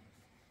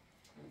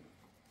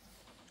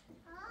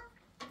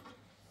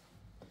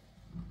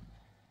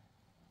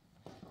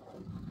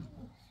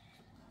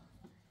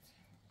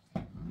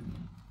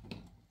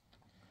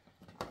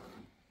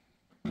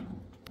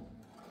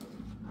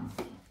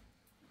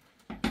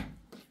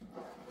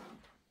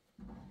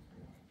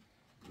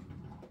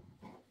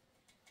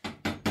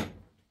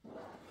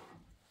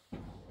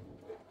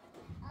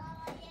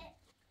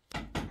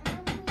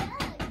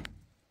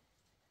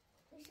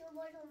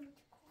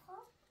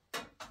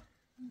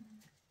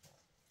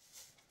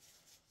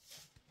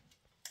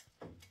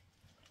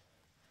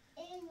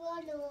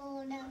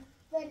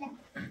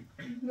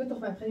 بیا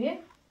تخمه خیلی؟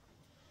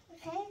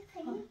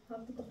 خیلی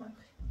رفت تخمه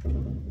خیلی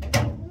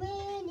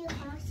منی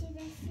خواهشی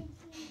رسیدی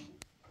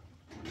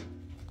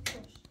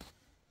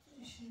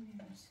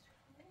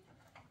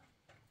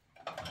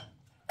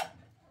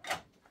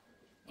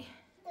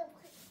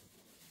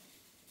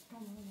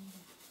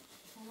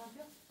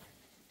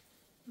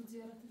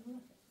زیارت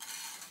بود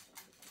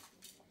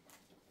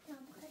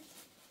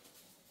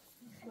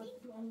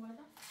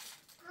آمدم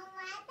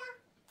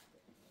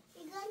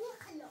دیگه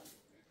نخلو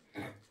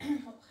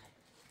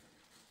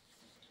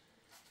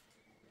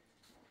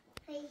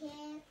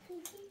خیلی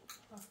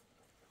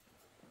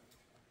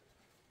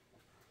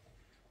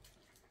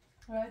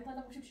رایت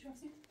انا بشي بشي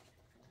نفسي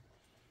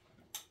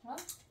ها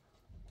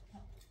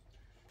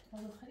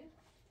هذا الخريف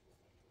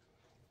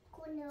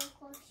كنا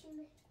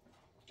خاشمه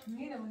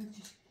مين ابو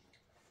نتشي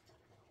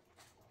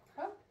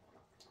ها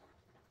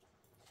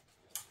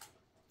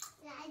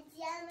لا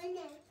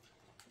منه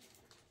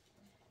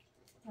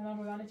انا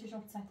رو يعني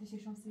چشم ساعتی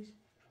چشم سیش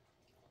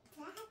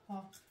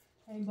ها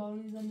این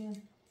بارونی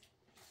زمین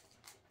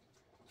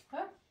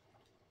ها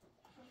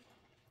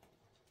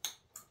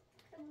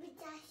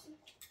بتاشي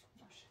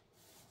باشه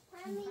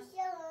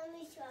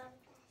همیشه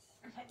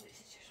خیلی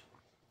چشم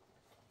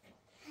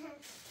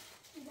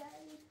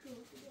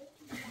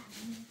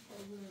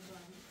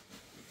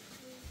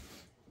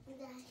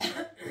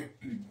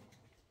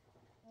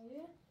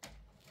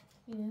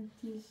این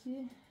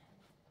تیشی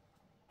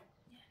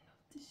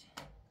تیشی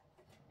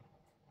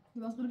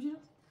باز قرب جيرو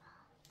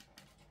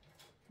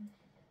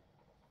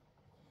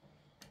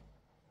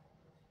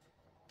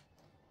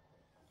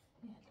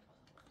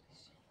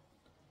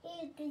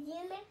ايه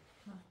قديمة؟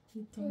 ها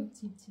يتون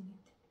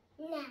تيتينيت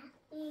لا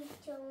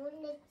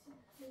يتون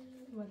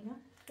تيتي ولا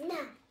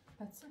لا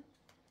هاتسا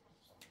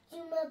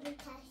جمع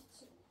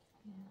بتاشي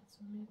يا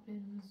تسمي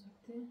بين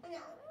زوجتي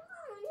لا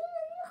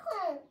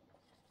نخون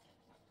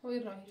هو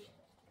الرايل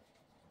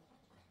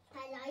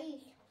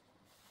فلايش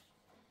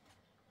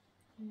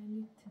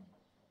يعني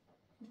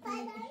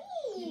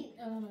فلايش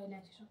انا رايل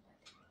عايش شو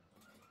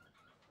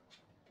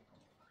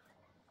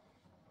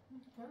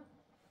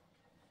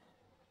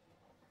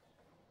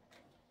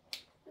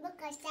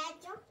بقى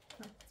ساعته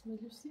تسمي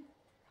لوسي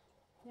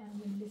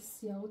يعمل لي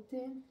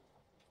السياوتين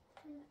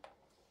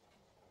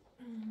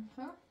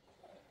ها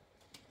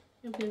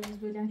يبقى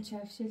بالنسبة لي عن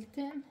شاف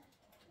شلتين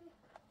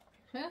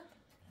ها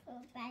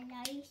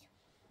فلايش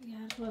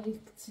يا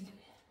رايل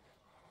تسلوي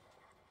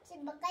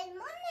تبقى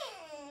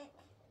المنى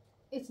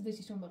ايه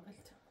تدري شو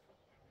بقلته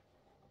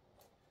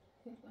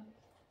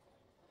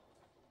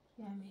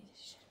يا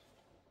ميلش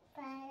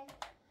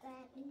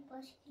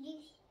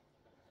فالباشكليش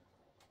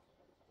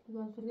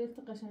يبغى خليل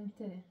تقشن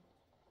ترى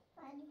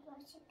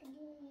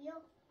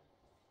فالباشكليو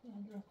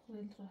يعني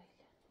خليل رايل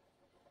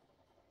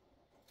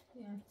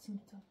يعني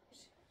تسمتم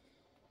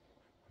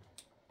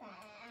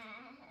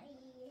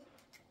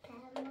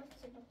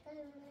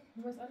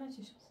بس انا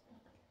شو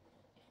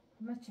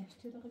ما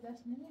تشاشتي دغ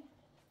اسمني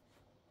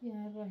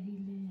يا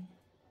راهيلي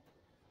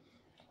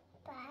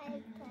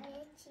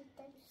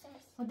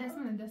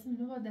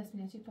داسمن هو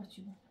داسمن شي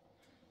باتشيبو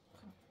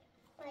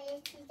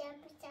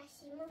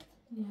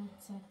يا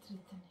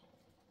تساترتني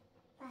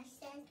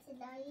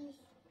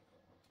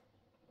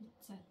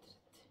تساترت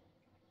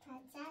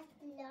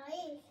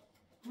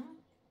ها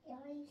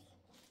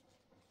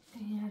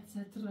يا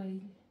تساتر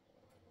رايلي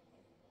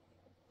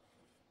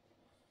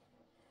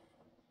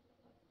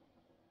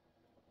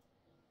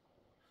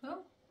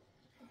ها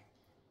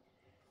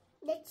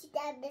ده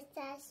كتاب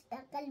بس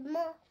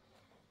بقلمه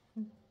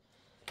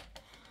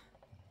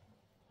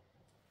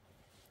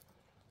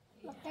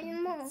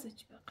بقلمه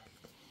سج بقل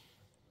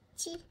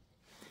تي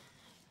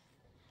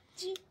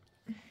تي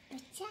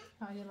بتاع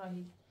هاي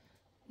رايلي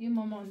يا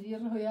ماما يا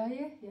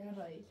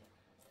رايلي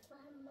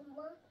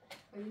ماما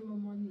يا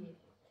ماما ني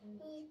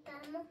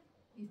يكامو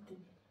يتني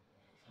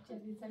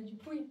جدي ساجي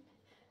بوي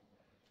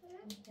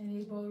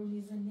يعني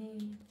باروني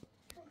زني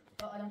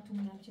الان تو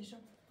منم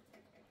چشم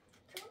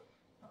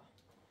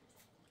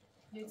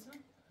ليتو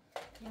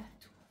يا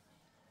تو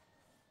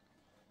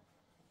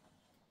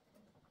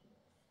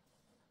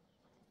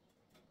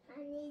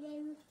أنا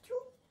لم تو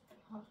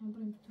ها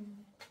خبرم تو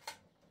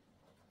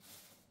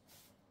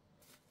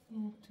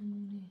يا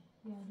توني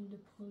يا لول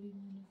بخوري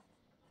منو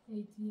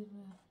اي دير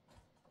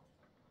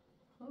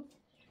هوب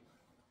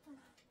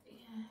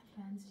يا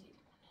فانزي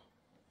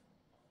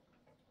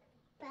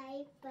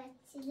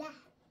سلاح.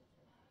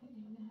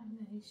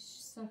 همه هیچ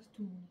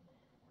ساختمونه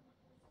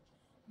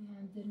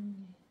یعنی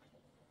درمونه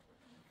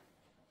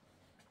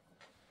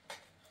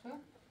خب؟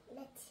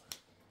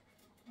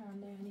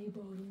 يعني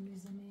بارون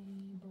میزنه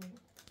بارون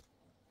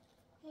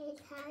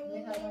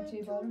میتونم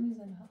چه بارون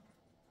میزنه ها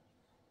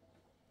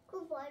کو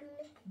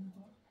بارونه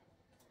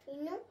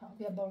اینو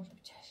بیا بارون شو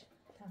بچش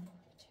تمام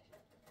بارون بچش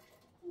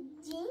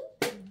جی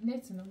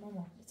نتونه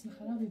ماما نتونه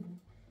خرابی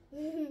بود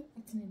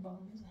نتونه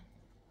بارون میزنه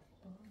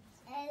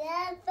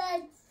الا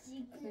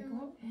بچی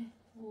بگو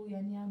او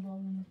یعنی هم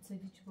بارون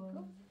نتسگی چه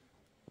بارون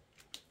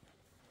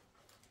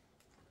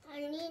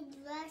هنی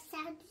دو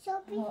ساعت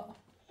شبی ها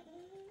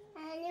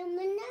هنی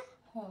منه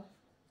ها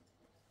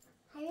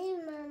هنی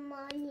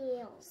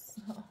مامانیوس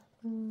ها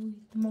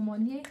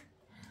مامانیه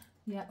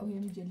یا او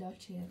یعنی جلاب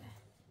چیه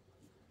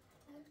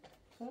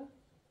خب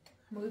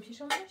موی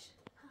پیشم باش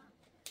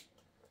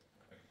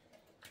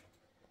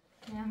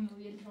هم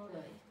موی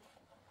الهولایی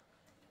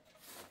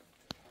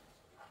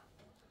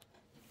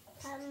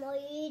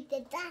همایی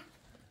دده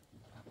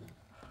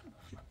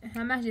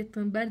همه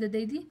جتون برده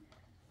دیدی؟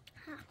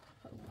 ها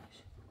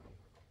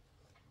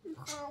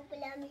میخوام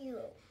بلم یو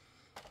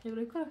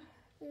يبري كره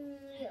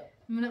یو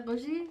من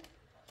القوجي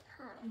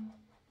ها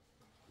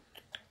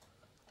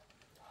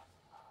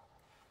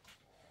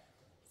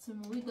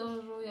سموي دار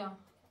الرؤيا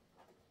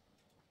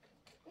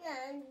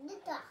نه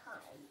دده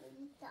خواهم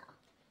دده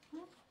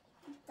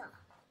دده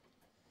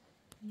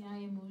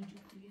يعني موجود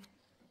فيه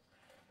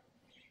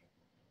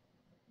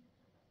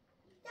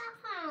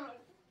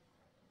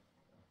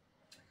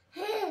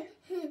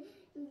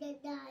دده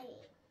ددای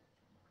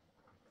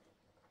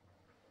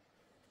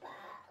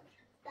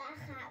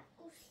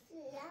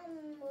خرگوشم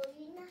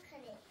موی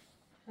نخره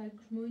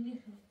خرگوش موي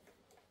نخي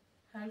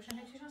خرگوش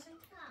هم چی شانسی؟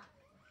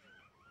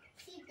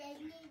 چی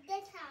دلیده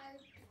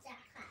خرگوش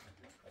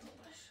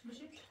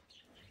بشی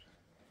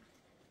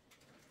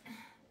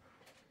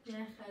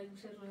یه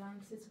خرگوش رویا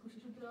هم سه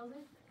گوششو درازه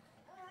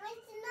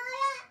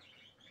میتوناره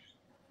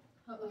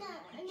ها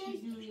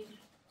چیزی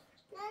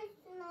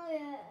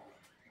میتوناره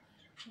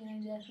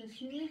یعنی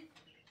دستشی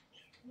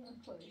یا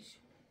پایش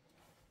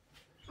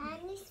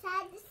هنی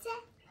سادسه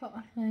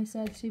ها یعنی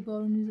ساعتشی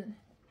بارون میزنه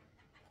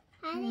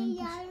هنی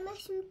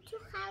یارمش تو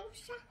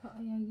خرگوشه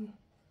ها یعنی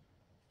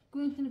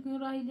گوین تنکن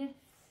راهیله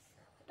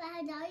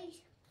بعدایش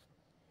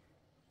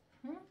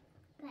ها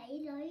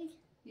بعدایش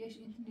یش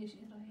این یش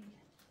این راهیله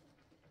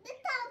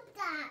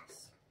بتابداش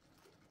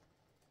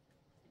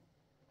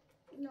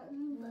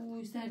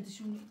اوه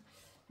سردشونی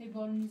هی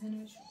بارون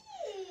میزنه بشون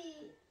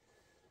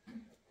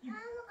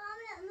اما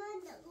قبل ما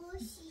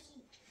دقوشی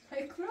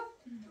هی کرا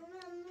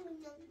اما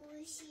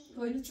دقوشی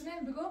تویلو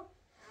چونه بگو اما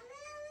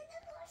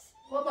دقوشی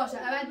با باشه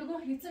اول بگو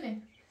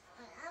هیتسنه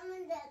اما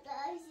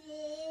دقوشی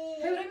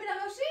هی برای می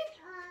نقاشی؟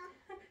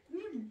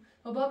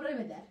 و باب رای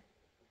بدر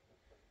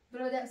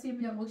برای دقسی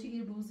می نقاشی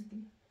ایر بوزی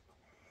کنی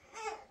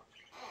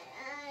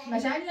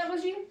مشعلی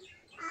نقاشی؟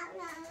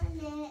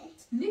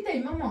 نیتای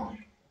ماما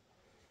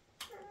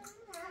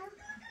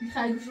این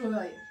خرگوش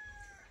رویایی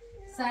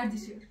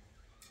سردشو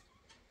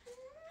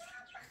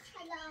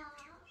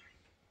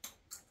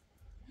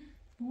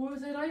بو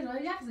زي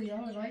راي يحزي يا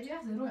راي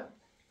يحزي رويا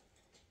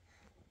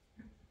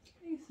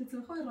اي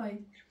ست خوي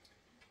راي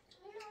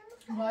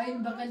راي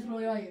بقل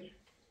روياي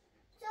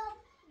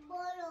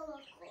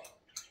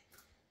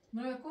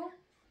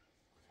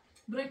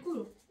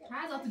بريكولو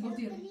عايزة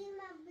تقطير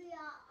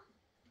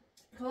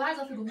هو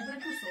عايزة تقطير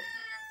بريكوسو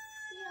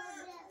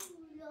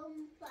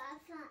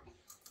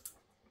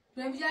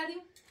بريم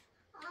جاري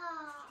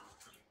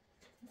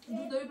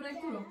دوي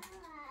بريكولو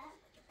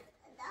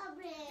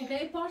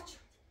غير بارتش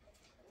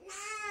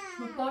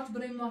ما بارتش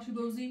بريم ماشي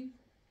بوزين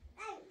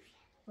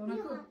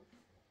بريكولو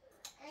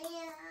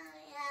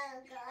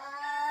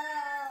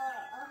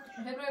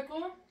هي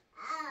بريكولو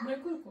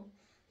بريكولكو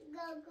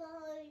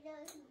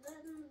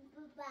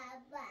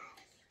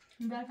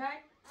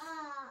برفع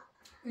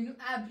انو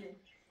ابره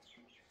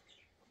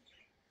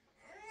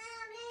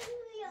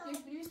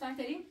كيف بنيس مع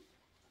كريم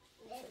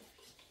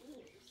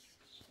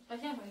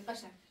قشنگ کنید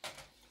قشنگ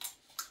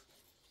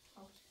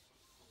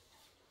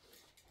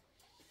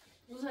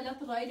روز حالا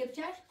تو قایل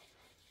بچر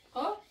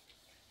خب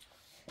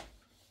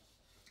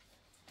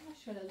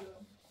ماشاءالله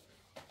دورم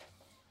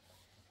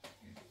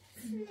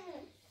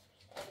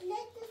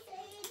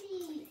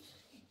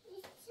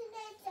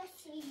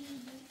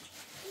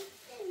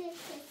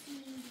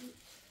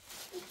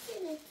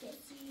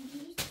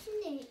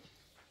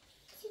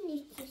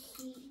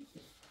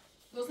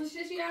وصل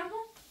شي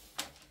يعرفوا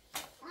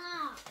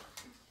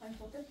هاي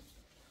فوتت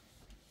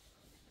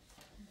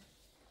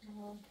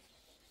ها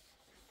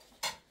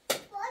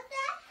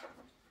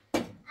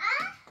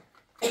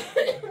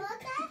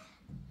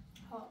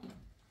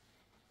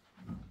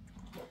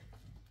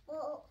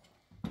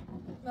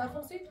ما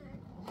فصيل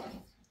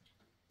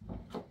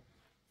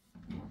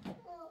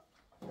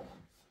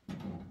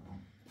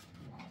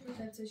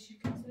مثلا تشي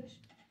كسرش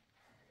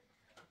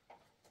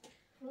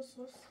رص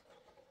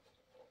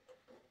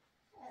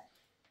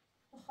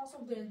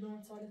خاصة بدون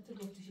دون صارت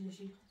تقول تشي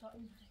شيء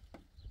طيب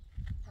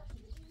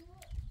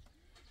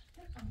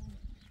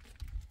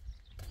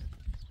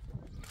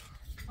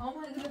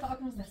اما هذا اللي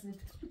أكنوس دسمت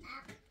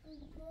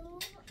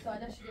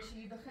تعالى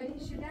شيء بخير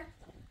شيء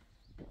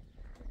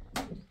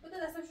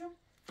بده دستم شو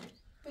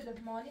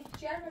بده مامانی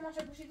چی هر مامان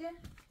چه پوشیده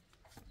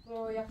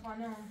رو یا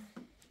خانه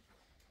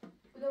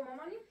بده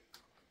مامانی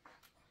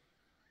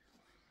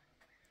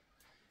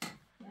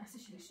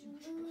نسیش بشی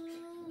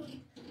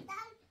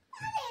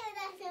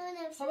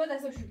خب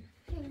دستم شو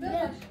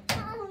بده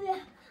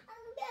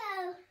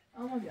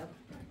اما بیا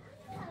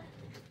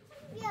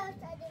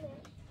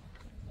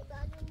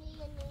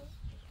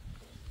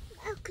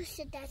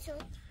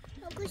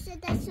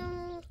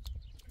Accusação.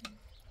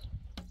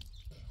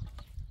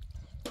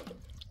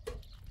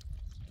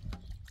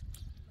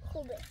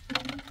 خوبه.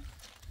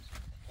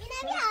 اینا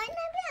بیا.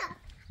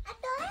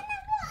 اتو.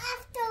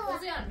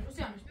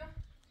 روزیانش بیا.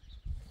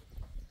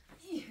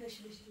 ليش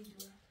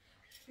بیا.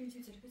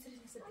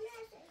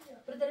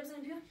 برو در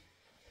بزنیم بیا.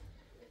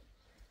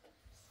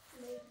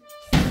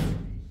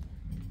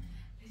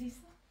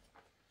 بریسا.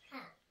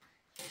 ها.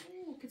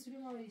 کتری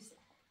ما بریسا.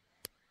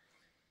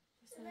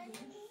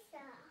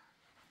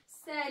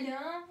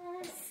 سلام.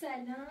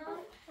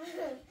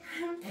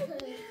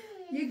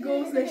 یه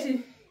گوز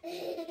بشی.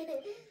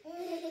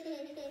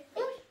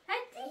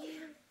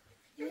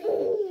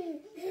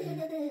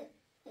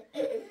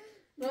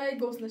 نه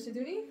گوز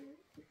نشدونی؟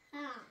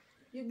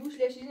 یه بوش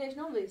لشی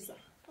نشنم ویسا.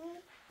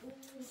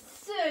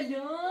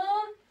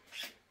 سلام.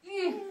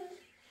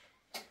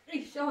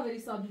 شاه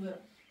ویسا دوباره.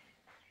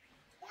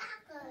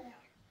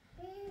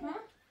 ها؟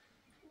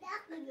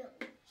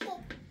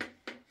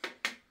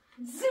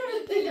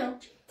 زمتلم.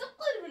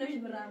 تقول منوش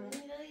برامو.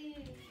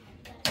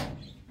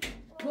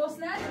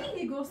 گوز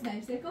ندی؟ گوز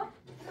ندی سکو؟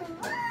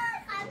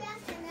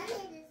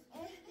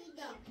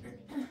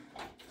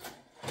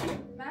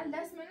 من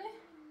دست منه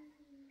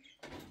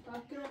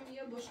تاکرم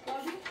یه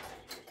بشقابی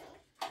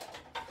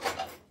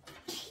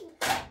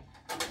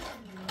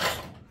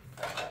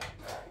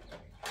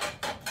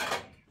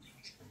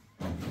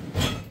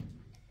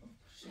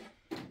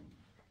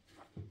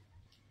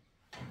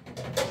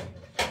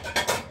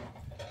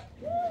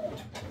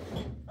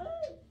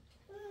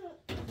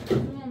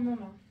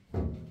ماما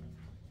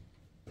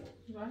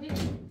راهی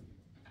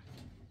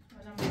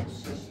انا ما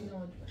شیشی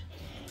نود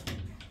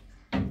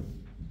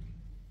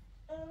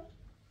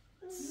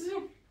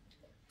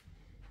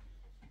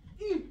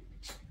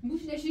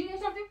بوش لشی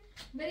نشافتیم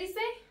بریسه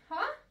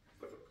ها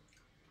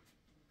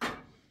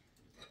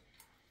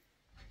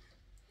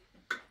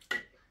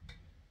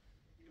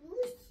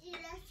بوش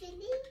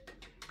لشی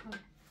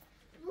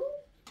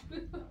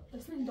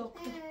اسم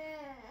دکتر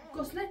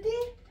گسلتی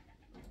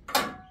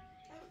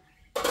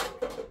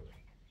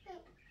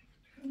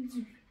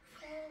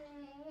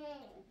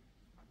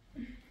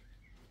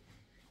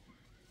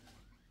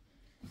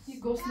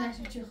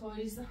گوسنش چه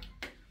خوریزه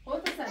او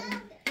تصدی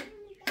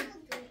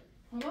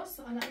خلاص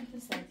انا انت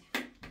تصدي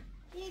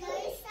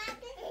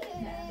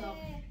لا داب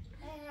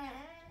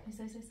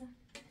هسه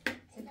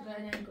سكر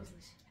على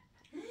گوسنش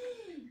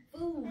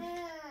اوه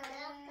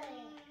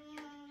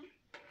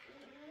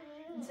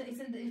انت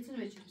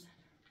وجه بزن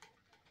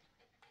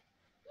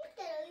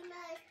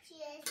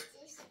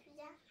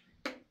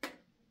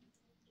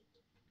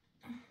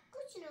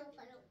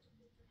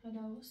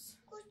هلا بص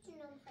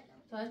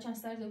تا چند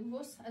سر دو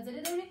بص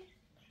ازله دوری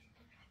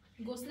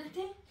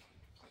گوسنته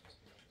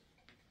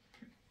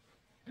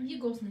یه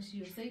گوسنشی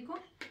رو سعی کن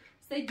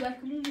سعی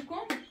دلکمون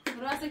میکن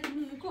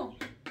راسکمون میکن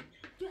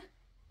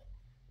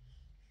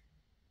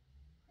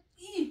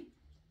ای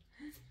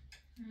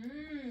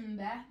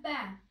به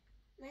به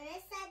من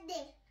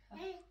ساده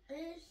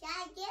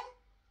شاگه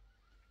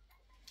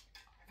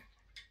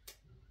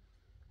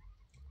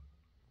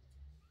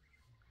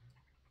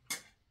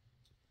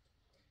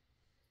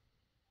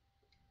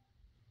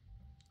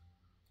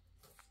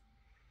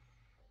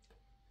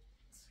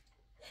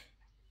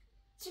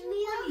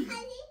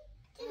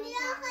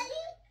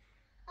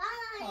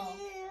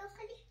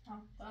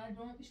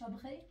بعد ايش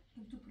بخير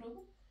انتو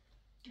برافو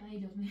ما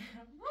يدوم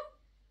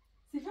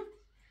سيفت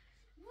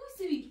مو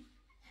سوي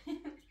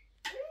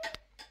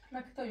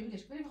ما كتاي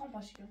ليش بري بخون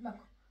باشي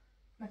ماكو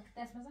ما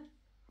كتاس مثلا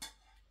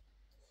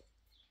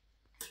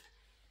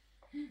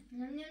نم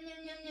نم نم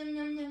نم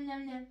نم نم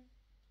نم نم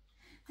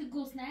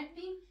تقوس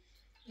نعبي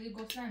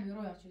يقوس نعبي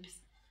رويا تشيس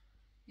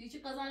يجي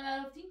قزان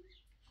عرفتي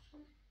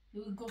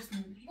يقوس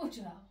نعبي مو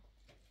تشراو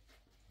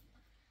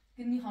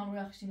كني خان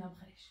رويا خشينا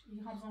بخيش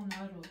يجي خان خان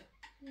نعبي رويا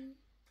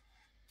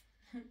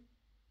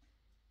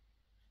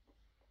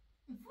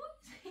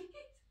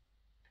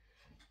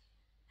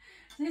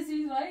Você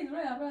se vai,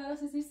 vai,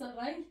 você se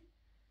vai.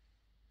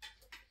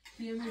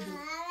 Filme do.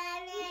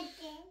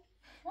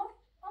 Ó.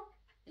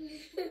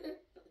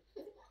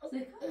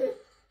 Seca.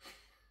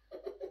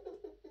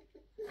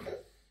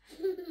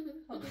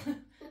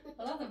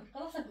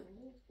 خلاص.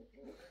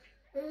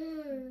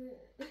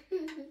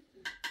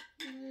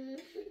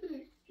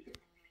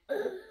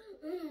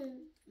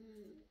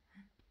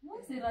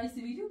 Você vai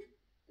esse vídeo?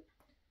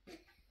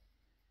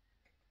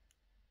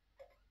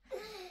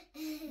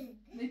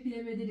 Me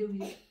filme dele o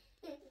vídeo.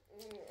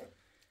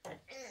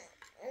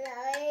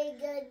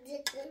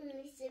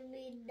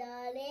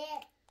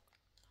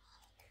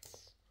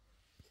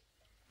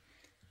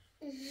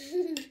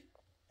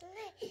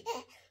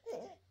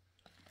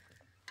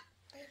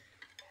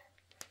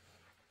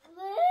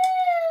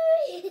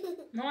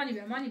 ماني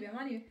بيه ماني بيه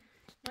ماني بيه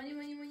ماني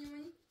ماني ماني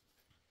ماني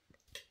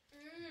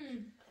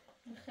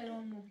بخير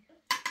أمه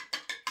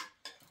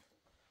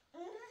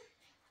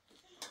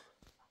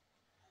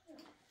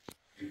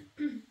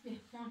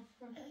إيه مان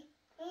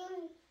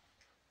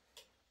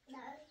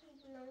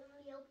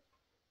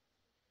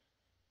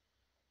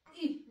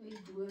إيه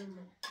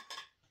ويدوم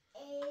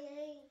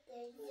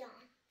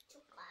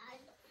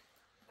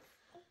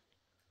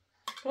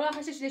روح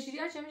خشش ليش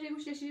ريال شو مش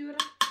يقولش ليش يورا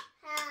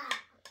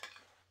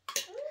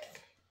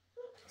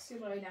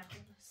كسر راي ناخذ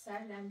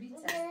سهل بيت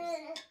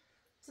سهل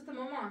صوت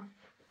ماما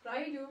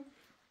رايلو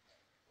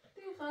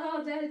تي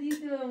خلاص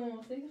هديت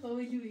ماما تي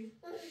خويلوي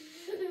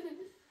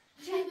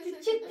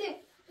شد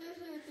شد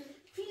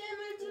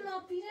بيراميدي ما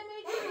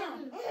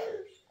بيراميدي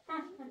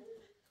ما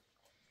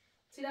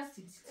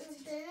سلاسي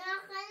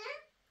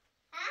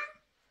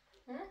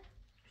ها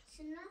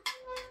شنو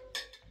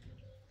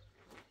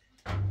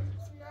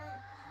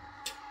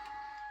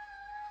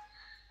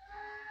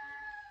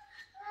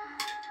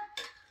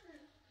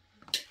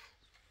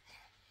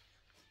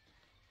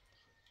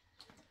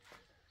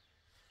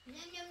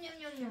يم يم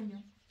يم يم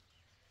يم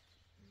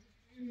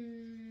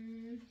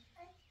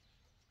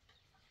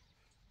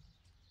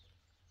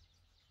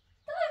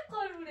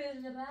قالوا لي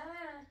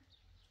الجماعة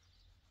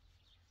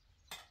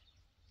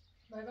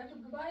باي باي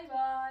تبقى باي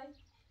باي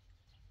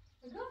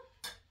بقى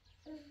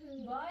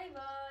باي باي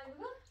بقى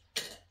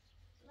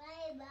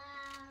باي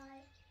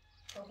باي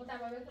خذ باي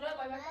باي باي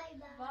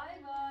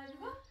باي باي باي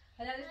بقى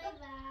هلا لسه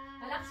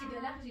هلا خشي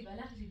بقى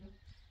هلا خشي بقى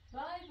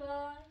باي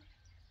باي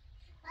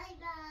باي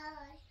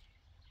باي